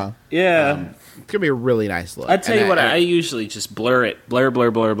 Yeah, yeah. It's gonna be a really nice look. I tell you what, I usually just blur, and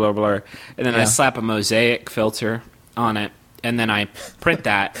then I slap a mosaic filter on it, and then I print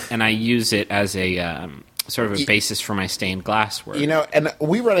that, and I use it as a sort of a basis for my stained glass work. You know, and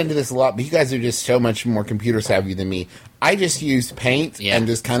we run into this a lot, but you guys are just so much more computer savvy than me. I just use paint and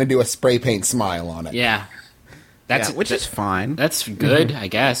just kind of do a spray paint smile on it. Yeah. Which is fine. That's good, I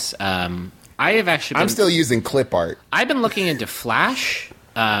guess. I have actually I'm still using clip art. I've been looking into Flash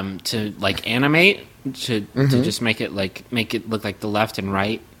to like animate to just make it look like the left and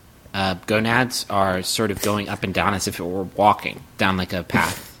right gonads are sort of going up and down as if it were walking down like a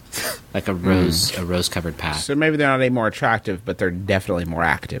path. Like a rose-covered path. So maybe they're not any more attractive, but they're definitely more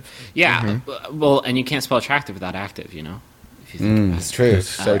active. Yeah, well, and you can't spell attractive without active, you know? If you think about It's true. It's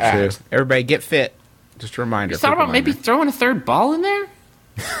so true. Everybody get fit. Just a reminder. You thought about maybe throwing a third ball in there?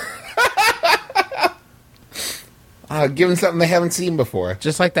 Give them something they haven't seen before.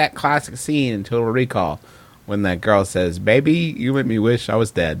 Just like that classic scene in Total Recall when that girl says, "Baby, you made me wish I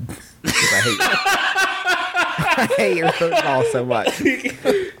was dead." I hate your football so much.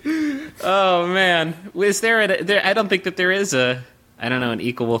 Oh man, is there I don't think that there is an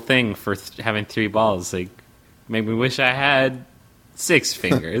equal thing for having three balls. Like, made me wish I had 6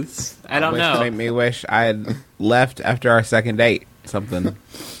 fingers. I don't know. Made me wish I had left after our second date. Something.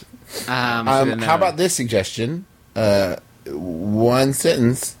 How about this suggestion? One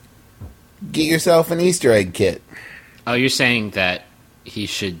sentence. Get yourself an Easter egg kit. Oh, you're saying that he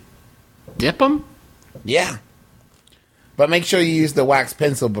should dip them? Yeah. But make sure you use the wax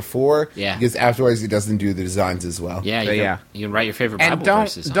pencil before, Yeah. because afterwards it doesn't do the designs as well. Yeah, you can write your favorite And Bible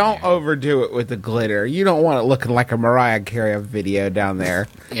verses on don't there. overdo it with the glitter. You don't want it looking like a Mariah Carey video down there.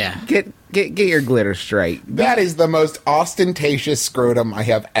 Yeah. Get your glitter straight. That is the most ostentatious scrotum I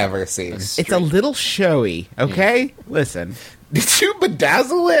have ever seen. It's a little showy, okay? Listen. Did you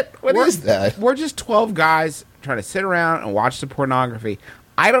bedazzle it? What is that? We're just 12 guys trying to sit around and watch the pornography.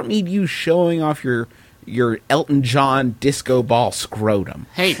 I don't need you showing off your Elton John disco ball scrotum.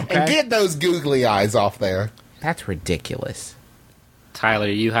 Hey, And get those googly eyes off there. That's ridiculous. Tyler,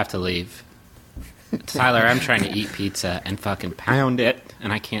 you have to leave. Tyler, I'm trying to eat pizza and fucking pound it,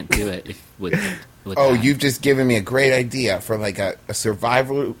 and I can't do it with Oh, that. you've just given me a great idea for like a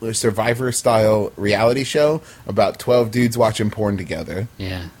survivor style reality show about 12 dudes watching porn together.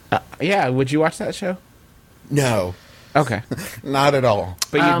 Yeah. Yeah, would you watch that show? No, Okay. not at all.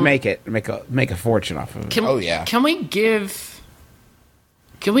 But you'd make a fortune off of it. Oh, yeah. Can we give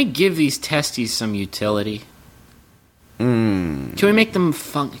these testes some utility? Can we make them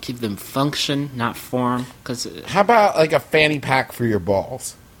give them function, not form? Because How about like a fanny pack for your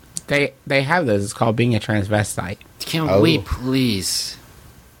balls? They have those. It's called being a transvestite. can we please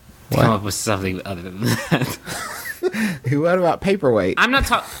come up with something other than that? What about paperweight? I'm not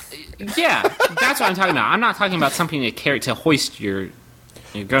talking. Yeah, that's what I'm talking about. I'm not talking about something to carry to hoist your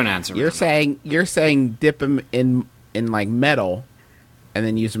gonads around. You're saying dip them in like metal, and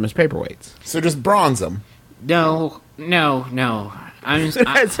then use them as paperweights. So just bronze them. No.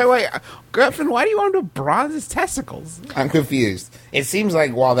 So wait, Griffin, why do you want to bronze his testicles? I'm confused. It seems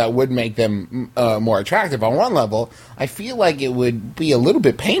like while that would make them more attractive on one level, I feel like it would be a little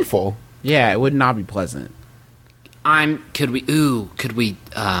bit painful. Yeah, it would not be pleasant. Could we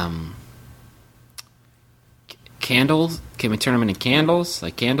candles? Can we turn them into candles?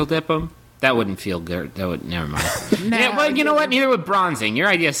 Like candle dip them? That wouldn't feel good. That would, never mind. Yeah, well, you know what? Neither would bronzing. Your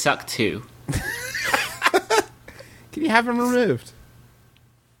idea sucked too. Can you have them removed?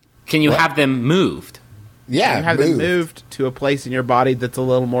 Can you have them moved? Yeah, You have them moved to a place in your body that's a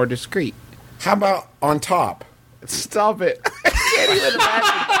little more discreet. How about on top? Stop it. I can't even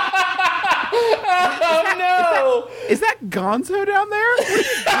imagine. Oh no! Is that Gonzo down there?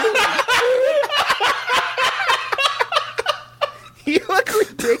 You look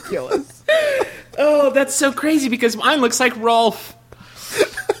ridiculous. Oh, that's so crazy because mine looks like Rolf.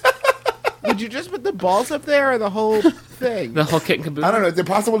 Would you just put the balls up there or the whole thing? The whole kit and caboodle. I don't know. Is it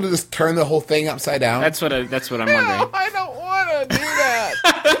possible to just turn the whole thing upside down? That's what I'm wondering. No, I don't want to do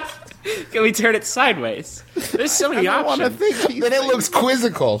that. Can we turn it sideways? There's so many I don't want to options. think these Then it looks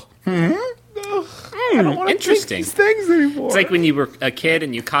quizzical. I don't want to Interesting. think these things anymore. It's like when you were a kid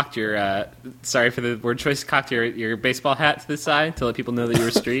and you cocked your, sorry for the word choice, cocked your baseball hat to the side to let people know that you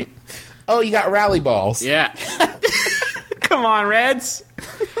were street. Oh, you got rally balls. Yeah. Come on, Reds.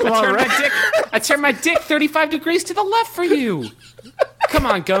 I turned my dick 35 degrees to the left for you. Come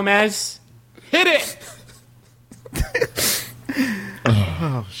on, Gomez. Hit it.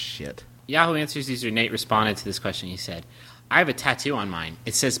 Oh, shit. Yahoo Answers user Nate responded to this question. He said, I have a tattoo on mine.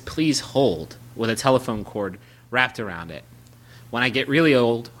 It says, please hold, with a telephone cord wrapped around it. When I get really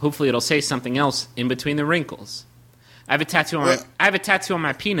old, hopefully it'll say something else in between the wrinkles. I have a tattoo on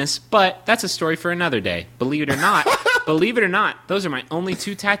my penis, but that's a story for another day. Believe it or not, those are my only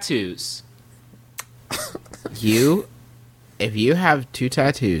 2 tattoos. If you have 2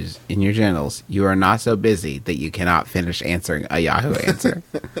 tattoos in your genitals, you are not so busy that you cannot finish answering a Yahoo answer.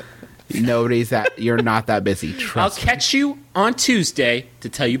 You're not that busy. I'll Trust me. catch you on Tuesday to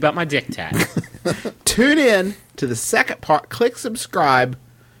tell you about my dick tat. Tune in to the second part. Click subscribe,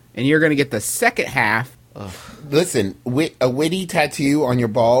 and you're going to get the second half. Listen, a witty tattoo on your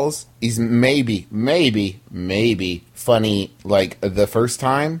balls is maybe funny, like, the first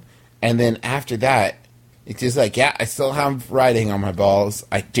time. And then after that, it's just like, yeah, I still have writing on my balls.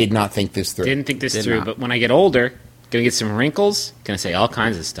 I did not think this through. Didn't think this Did through, not. but when I get older, gonna get some wrinkles, gonna say all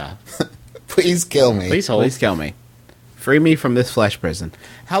kinds of stuff. Please kill me. Please hold. Please kill me. Free me from this flesh prison.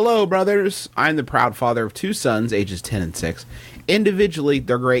 Hello, brothers. I'm the proud father of 2 sons, ages 10 and 6. Individually,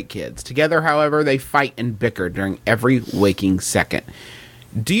 they're great kids. Together, however, they fight and bicker during every waking second.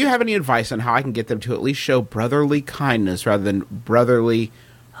 Do you have any advice on how I can get them to at least show brotherly kindness rather than brotherly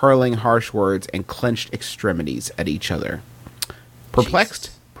hurling harsh words and clenched extremities at each other?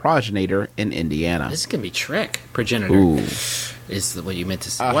 Perplexed progenitor in Indiana. This is gonna be trick. Progenitor Ooh. is what you meant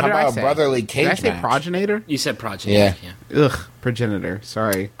to say. What how did I about say? a brotherly cage Did I say match? progenitor? You said progenitor. Yeah. Ugh, progenitor.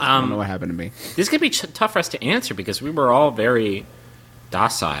 Sorry. I don't know what happened to me. This could be tough for us to answer because we were all very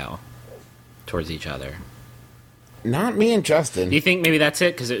docile towards each other. Not me and Do you Justin. think maybe that's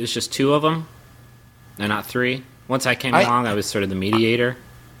it because it was just 2 of them and not 3? Once I came I- along, I was sort of the mediator.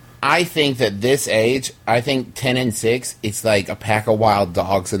 I think that this age, I think 10 and 6, it's like a pack of wild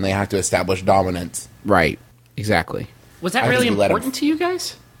dogs and they have to establish dominance. Right. Exactly. Was that I really think we let 'em- important to you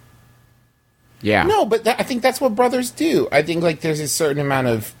guys? Yeah. No, but I think that's what brothers do. I think, like, there's a certain amount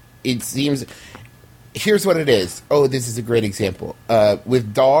of, it seems, here's what it is. Oh, this is a great example.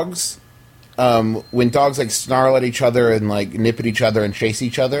 With dogs, when dogs, like, snarl at each other and, like, nip at each other and chase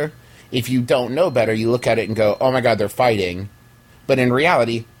each other, if you don't know better, you look at it and go, oh my god, they're fighting. But in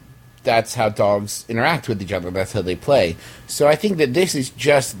reality, that's how dogs interact with each other. That's how they play. So I think that this is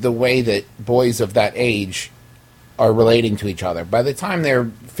just the way that boys of that age are relating to each other. By the time they're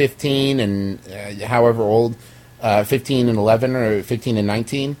 15 and however old, 15 and 11 or 15 and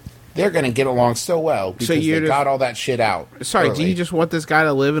 19, they're going to get along so well because you're they just- got all that shit out. Sorry, do early. you just want this guy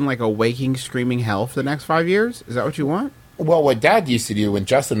to live in like a waking, screaming hell for the next 5 years? Is that what you want? Well, what Dad used to do when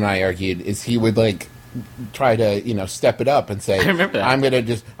Justin and I argued is he would, like, try to, step it up and say, I remember that. I'm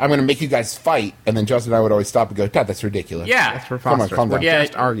gonna make you guys fight, and then Justin and I would always stop and go, Dad, that's ridiculous. Yeah. That's preposterous. calm down. We're Yeah.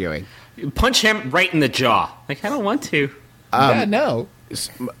 just arguing. Punch him right in the jaw. Like, I don't want to. Yeah, no.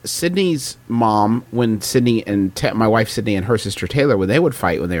 Sydney's mom, when Sydney and my wife Sydney and her sister Taylor, when they would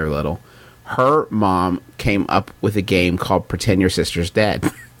fight when they were little, her mom came up with a game called Pretend Your Sister's Dead.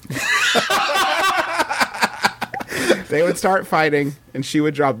 They would start fighting, and she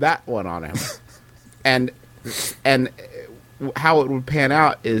would drop that one on him. And how it would pan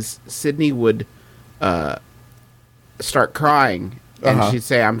out is Sydney would start crying and she'd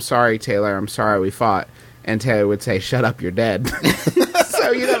say, "I'm sorry, Taylor. I'm sorry we fought," and Taylor would say, "Shut up, you're dead."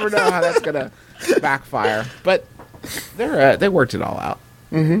 So you never know how that's gonna backfire. But they worked it all out.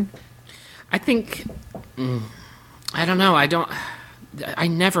 I think I don't know. I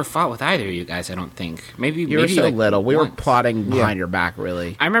never fought with either of you guys. I don't think. Maybe You were so like little. We were once. plotting behind your back,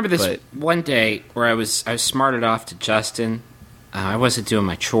 really. I remember this But- one day where I was smarted off to Justin. I wasn't doing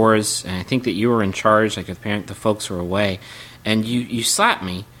my chores, and I think that you were in charge. Like the folks were away, and you slapped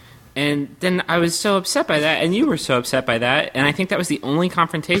me, and then I was so upset by that, and you were so upset by that, and I think that was the only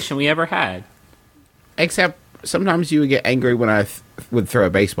confrontation we ever had. Except sometimes you would get angry when I would throw a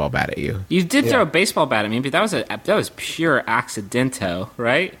baseball bat at you. You did throw a baseball bat at me, but that was pure accidento,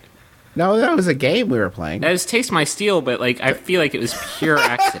 right? No, that was a game we were playing. That was Taste My Steel, but like I feel like it was pure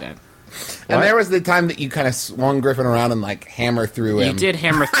accident. And there was the time that you kind of swung Griffin around and like hammer through him. You did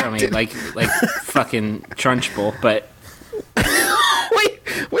hammer throw me like fucking Trunchbull, but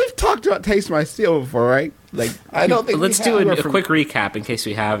We've talked about Taste My Steel before, right? Like, I don't think let's we do have. a quick recap in case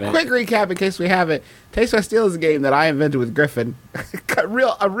we haven't. quick recap in case we haven't. Taste My Steel is a game that I invented with Griffin. a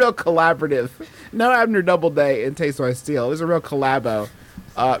real collaborative. No Abner Doubleday in Taste My Steel. It was a real collabo.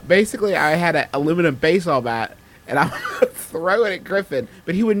 Basically, I had an aluminum baseball bat, and I would throw it at Griffin,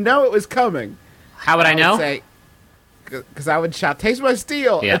 but he would know it was coming. How would I know? Because I would shout, "Taste My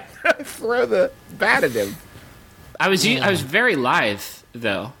Steel!" Yeah. and I'd throw the bat at him. I was very lithe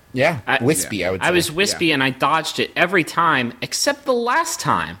though. Yeah, wispy, I would say. I was wispy and I dodged it every time except the last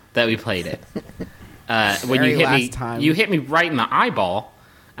time that we played it. When you Very hit me, last time. you hit me right in the eyeball.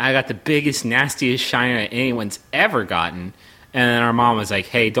 I got the biggest, nastiest shiner that anyone's ever gotten. And then our mom was like,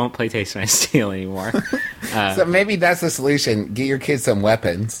 "Hey, don't play Taste My Steel anymore." So maybe that's the solution. Get your kids some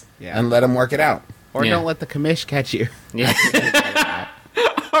weapons and let them work it out. Or Yeah. don't let the commish catch you. Yeah.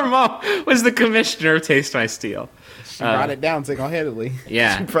 Our mom was the commissioner of Taste My Steel. She brought it down single-handedly.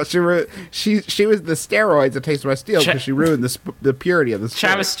 Yeah. She was the steroids that Taste My Steel because she ruined the purity of the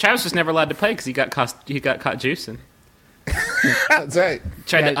sport. Travis was never allowed to play because he got caught juicing. That's right.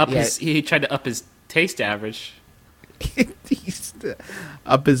 He tried to up his taste average. He's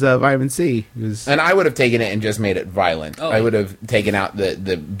up his vitamin C. He was, And I would have taken it and just made it violent. Oh. I would have taken out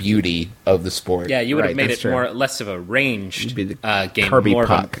the beauty of the sport. Yeah, you would have Right, made that's it true. less of a ranged You'd be the game, Kirby more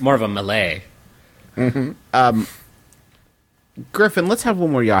puck. of a melee. Griffin, let's have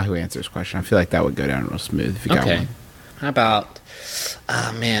one more Yahoo Answers question. I feel like that would go down real smooth if you got Okay. one. How about?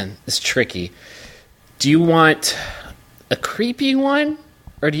 Oh man, it's tricky. Do you want a creepy one,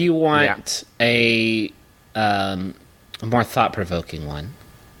 or do you want a more thought-provoking one?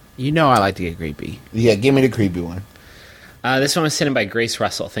 You know I like to get creepy. Yeah, give me the creepy one. This one was sent in by Grace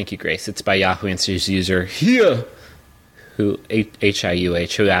Russell. Thank you, Grace. It's by Yahoo Answers user Hiuh, who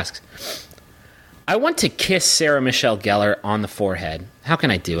Hiuh, who asks, "I want to kiss Sarah Michelle Gellar on the forehead. How can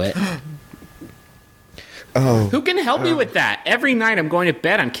I do it?" Who can help me with that? Every night I'm going to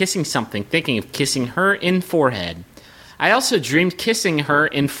bed, I'm kissing something, thinking of kissing her in forehead. I also dreamed kissing her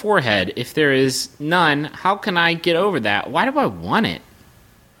in forehead. If there is none, how can I get over that? Why do I want it?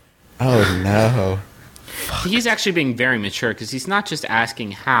 Oh, no. He's actually being very mature because he's not just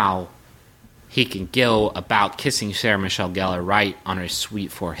asking how he can go about kissing Sarah Michelle Gellar right on her sweet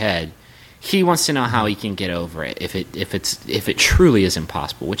forehead. He wants to know how he can get over it if it truly is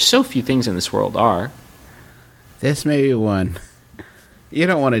impossible, which so few things in this world are. This may be one. You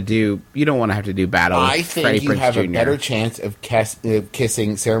don't want to have to do battle with I Freddie think you Prinze have a Jr. better chance of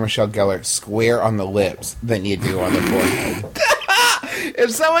kissing Sarah Michelle Gellar square on the lips than you do on the forehead.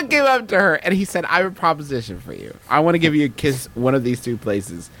 If someone came up to her and he said, "I have a proposition for you. I want to give you a kiss one of these two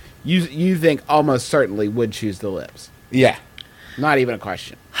places," you think almost certainly would choose the lips. Yeah. Not even a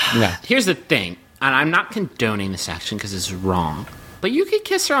question. No. Here's the thing, and I'm not condoning this action because it's wrong, but you could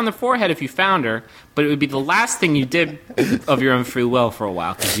kiss her on the forehead if you found her, but it would be the last thing you did of your own free will for a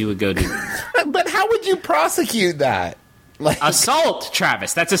while because you would go to But how would you prosecute that? Like assault,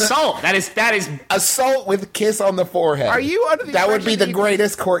 Travis. That's assault. That is assault with a kiss on the forehead. Are you under the That would be impression the that you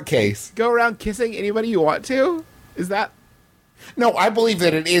greatest court case. go around kissing anybody you want to? Is that... No, I believe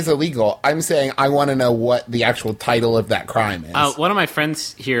that it is illegal. I'm saying I want to know what the actual title of that crime is. one of my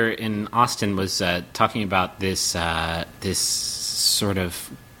friends here in Austin was talking about this this sort of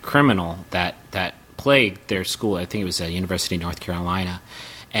criminal that plagued their school. I think it was University of North Carolina,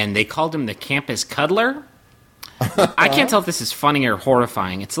 and they called him the campus cuddler. I can't tell if this is funny or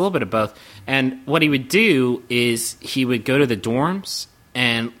horrifying. It's a little bit of both. And what he would do is he would go to the dorms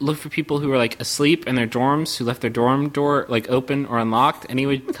and look for people who were like asleep in their dorms, who left their dorm door like open or unlocked, and he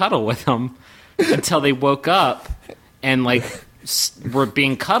would cuddle with them until they woke up and like were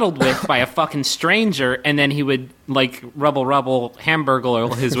being cuddled with by a fucking stranger, and then he would like rubble hamburger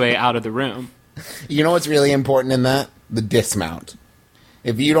his way out of the room. You know what's really important in that? The dismount.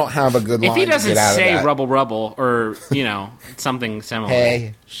 If you don't have a good line If he doesn't to get out say of that, rubble or something similar.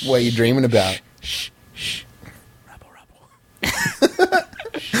 hey, what are you dreaming about? Rubble.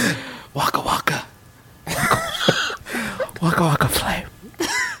 Waka waka. Waka waka flame.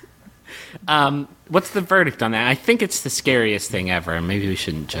 What's the verdict on that? I think it's the scariest thing ever, and maybe we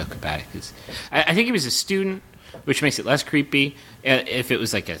shouldn't joke about it, because I think he was a student, which makes it less creepy. If it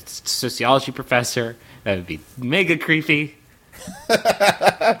was like a sociology professor, that would be mega creepy.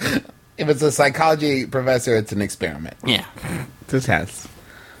 If it's a psychology professor, it's an experiment. Yeah. It's a test.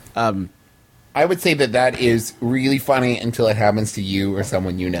 I would say that is really funny until it happens to you or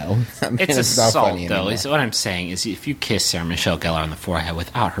someone you know. It's not assault, funny though. anymore. Is what I'm saying is, if you kiss Sarah Michelle Gellar on the forehead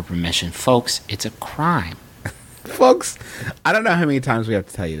without her permission, folks, it's a crime. Folks, I don't know how many times we have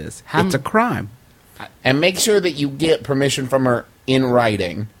to tell you this. It's a crime. And make sure that you get permission from her in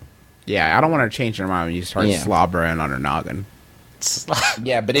writing. Yeah, I don't want her to change her mind when you start slobbering on her noggin.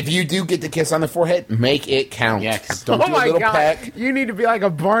 Yeah, but if you do get the kiss on the forehead, make it count. Yeah, 'cause- Don't do a little peck. You need to be like a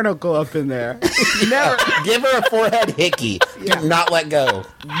barnacle up in there. Never, Give her a forehead hickey. Do not let go.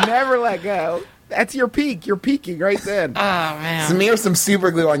 never let go. That's your peak. You're peaking right then. Oh, man. Smear some super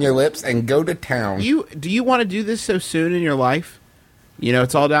glue on your lips and go to town. Do you want to do this so soon in your life? You know,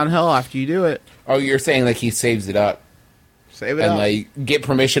 it's all downhill after you do it. Oh, you're saying like he saves it up Save it and up. like get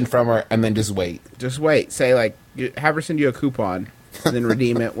permission from her and then just wait. Just wait. Say, like, have her send you a coupon, and then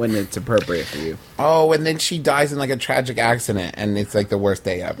redeem it when it's appropriate for you. Oh, and then she dies in like a tragic accident and it's like the worst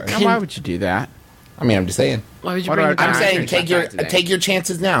day ever. Now, why would you do that? I mean, I'm just saying. Why would you Why bring do it I- I'm down? saying actually thought take your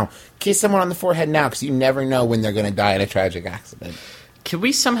chances now. Kiss someone on the forehead now because you never know when they're going to die in a tragic accident. Can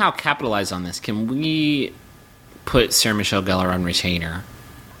we somehow capitalize on this? Can we put Sarah Michelle Gellar on retainer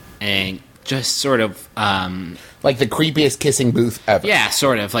and just sort of, Like the creepiest kissing booth ever. yeah,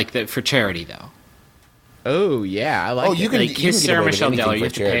 sort of like for charity though. Oh, yeah. I like Oh, you it. can- Like get kiss Sarah away with Michelle anything Gellar, for you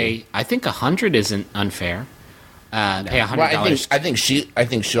have to charity. pay. I think $100 isn't unfair. Pay $100. Well, I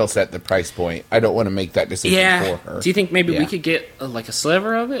think she'll set the price point. I don't want to make that decision Yeah. for her. Do you think maybe we Yeah. could get like a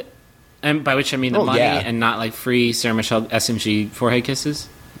sliver of it? And by which I mean the Oh, money, yeah. and not like free Sarah Michelle SMG forehead kisses.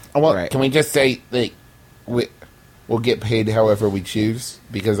 Well, Right. can we just say like we'll get paid however we choose?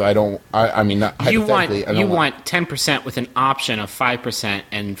 Because I mean, not You want hypothetically. I don't 10% with an option of 5%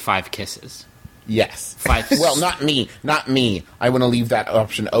 and 5 kisses. Yes. 5. Well, not me. I want to leave that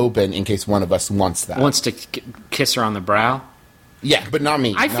option open in case one of us wants that. Wants to kiss her on the brow. Yeah, but not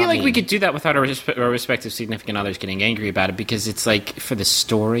me. I not feel like me. we could do that without our respective significant others getting angry about it, because it's like for the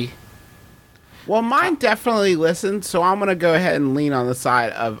story. Well, mine definitely listened, so I'm going to go ahead and lean on the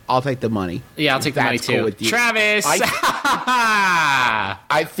side of I'll take the money. Yeah, I'll take the money That's cool too. with you. Travis. I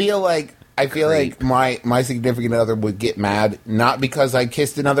feel like my significant other would get mad not because I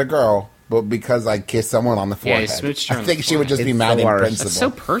kissed another girl, but because I kissed someone on the Yeah, you forehead. smooched her I on think the she would just be It's mad the in worst. principle. That's so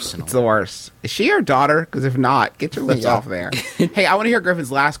personal. It's the worst. Is she your daughter? Because if not, get your lips Yeah. off there. Hey, I want to hear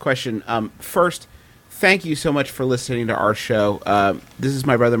Griffin's last question. First, thank you so much for listening to our show. This is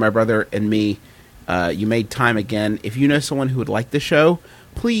my brother, and me. You made time again. If you know someone who would like the show,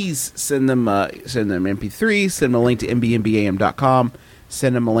 please send them MP3s, send them a link to MBMBaM.com,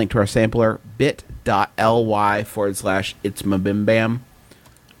 send them a link to our sampler, bit.ly/it's MBMBaM.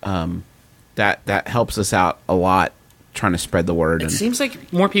 That helps us out a lot, trying to spread the word. It seems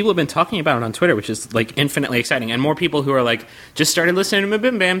like more people have been talking about it on Twitter, which is like infinitely exciting, and more people who are like, just started listening to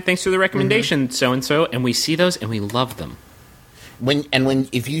MBMBaM, thanks for the recommendation, so and so, and we see those and we love them.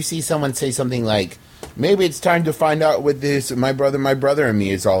 If you see someone say something like, maybe it's time to find out what this my brother and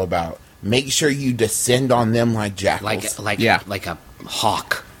me is all about, make sure you descend on them like jackals. Like Yeah. like a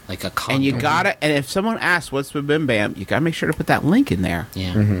hawk, like a condor. And you gotta, and if someone asks what's MBMBaM, you gotta make sure to put that link in there.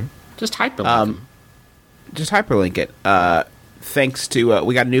 yeah, just hyperlink them. Just hyperlink it. Thanks to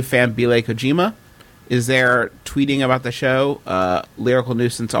we got a new fan, Bile Kojima, is there tweeting about the show. Lyrical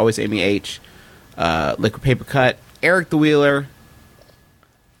Nuisance, always Amy H. Liquid Paper Cut, Eric the Wheeler.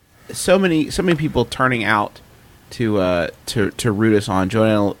 So many people turning out to root us on.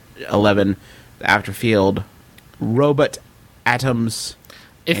 Joanna 11, the Afterfield, Robot Atoms,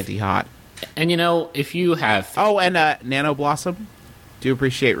 Anti Hot. And you know, if you have Oh, and Nano Blossom. Do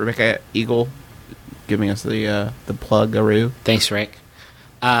appreciate Rebecca Eagle giving us the plug-aroo. thanks, Rick.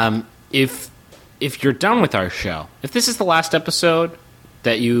 If you're done with our show, if this is the last episode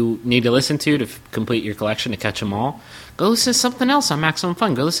that you need to listen to complete your collection, to catch them all, go listen to something else on Maximum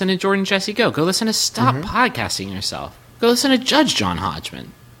Fun. Go listen to Jordan Jesse Go. Go listen to Stop Podcasting Yourself. Go listen to Judge John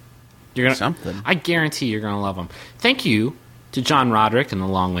Hodgman. You're gonna Something. I guarantee you're gonna love them. Thank you to John Roderick and the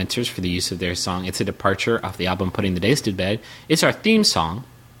Long Winters for the use of their song It's a Departure off the album Putting the Days to Bed. It's our theme song,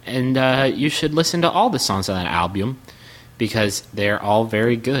 and you should listen to all the songs on that album because they're all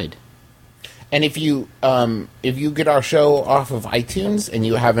very good. And if you get our show off of iTunes and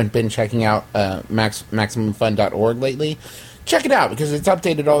you haven't been checking out MaximumFun.org lately, check it out because it's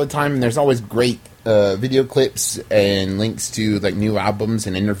updated all the time and there's always great video clips and links to like new albums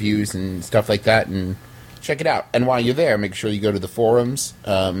and interviews and stuff like that. And check it out. And while you're there, make sure you go to the forums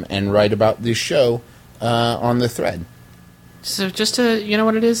and write about this show on the thread. So just you know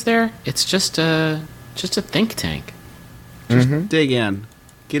what it is there? It's just a think tank. Just dig in.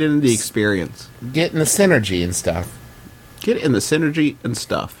 Get into the experience. Get in the synergy and stuff. Get in the synergy and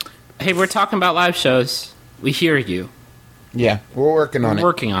stuff. Hey, we're talking about live shows. We hear you. Yeah, we're working on We're it.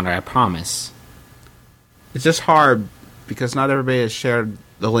 working on it, I promise. It's just hard because not everybody has shared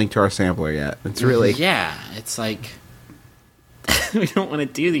the link to our sampler yet. It's really... Yeah, it's like... we don't want to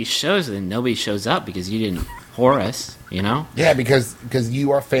do these shows and then nobody shows up because you didn't whore us, you know? Yeah, because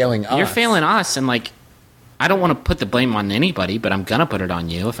you are failing us. You're failing us, and like... I don't want to put the blame on anybody, but I'm gonna put it on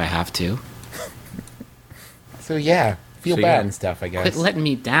you if I have to. So yeah, feel So, bad yeah. and stuff, I guess. Quit letting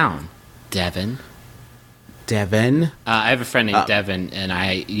me down, Devin. Devin? I have a friend named Devin, and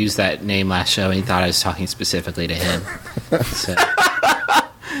I used that name last show, and he thought I was talking specifically to him. So,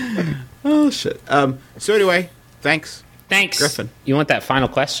 Oh, shit. So anyway, thanks. thanks, Griffin. You want that final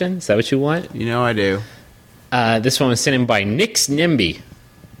question? Is that what you want? You know I do. This one was sent in by Nix Nimby,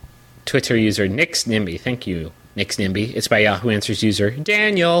 Twitter user Nix Nimby. Thank you, Nix Nimby. It's by Yahoo Answers user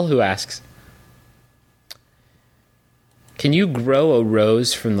Daniel, who asks, "Can you grow a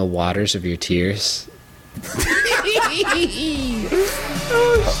rose from the waters of your tears?"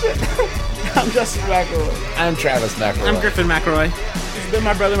 I'm Justin McElroy. I'm Travis McElroy. I'm Griffin McElroy. It's been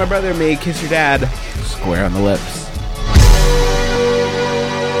my brother, and me. Kiss your dad. Square on the lips.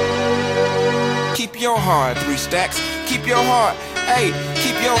 Keep your heart, 3 stacks. Keep your heart. Hey,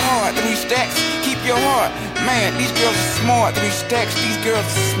 keep your heart, 3 stacks. Keep your heart. Man, these girls are smart, 3 stacks. These girls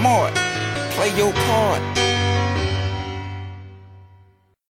are smart. Play your part.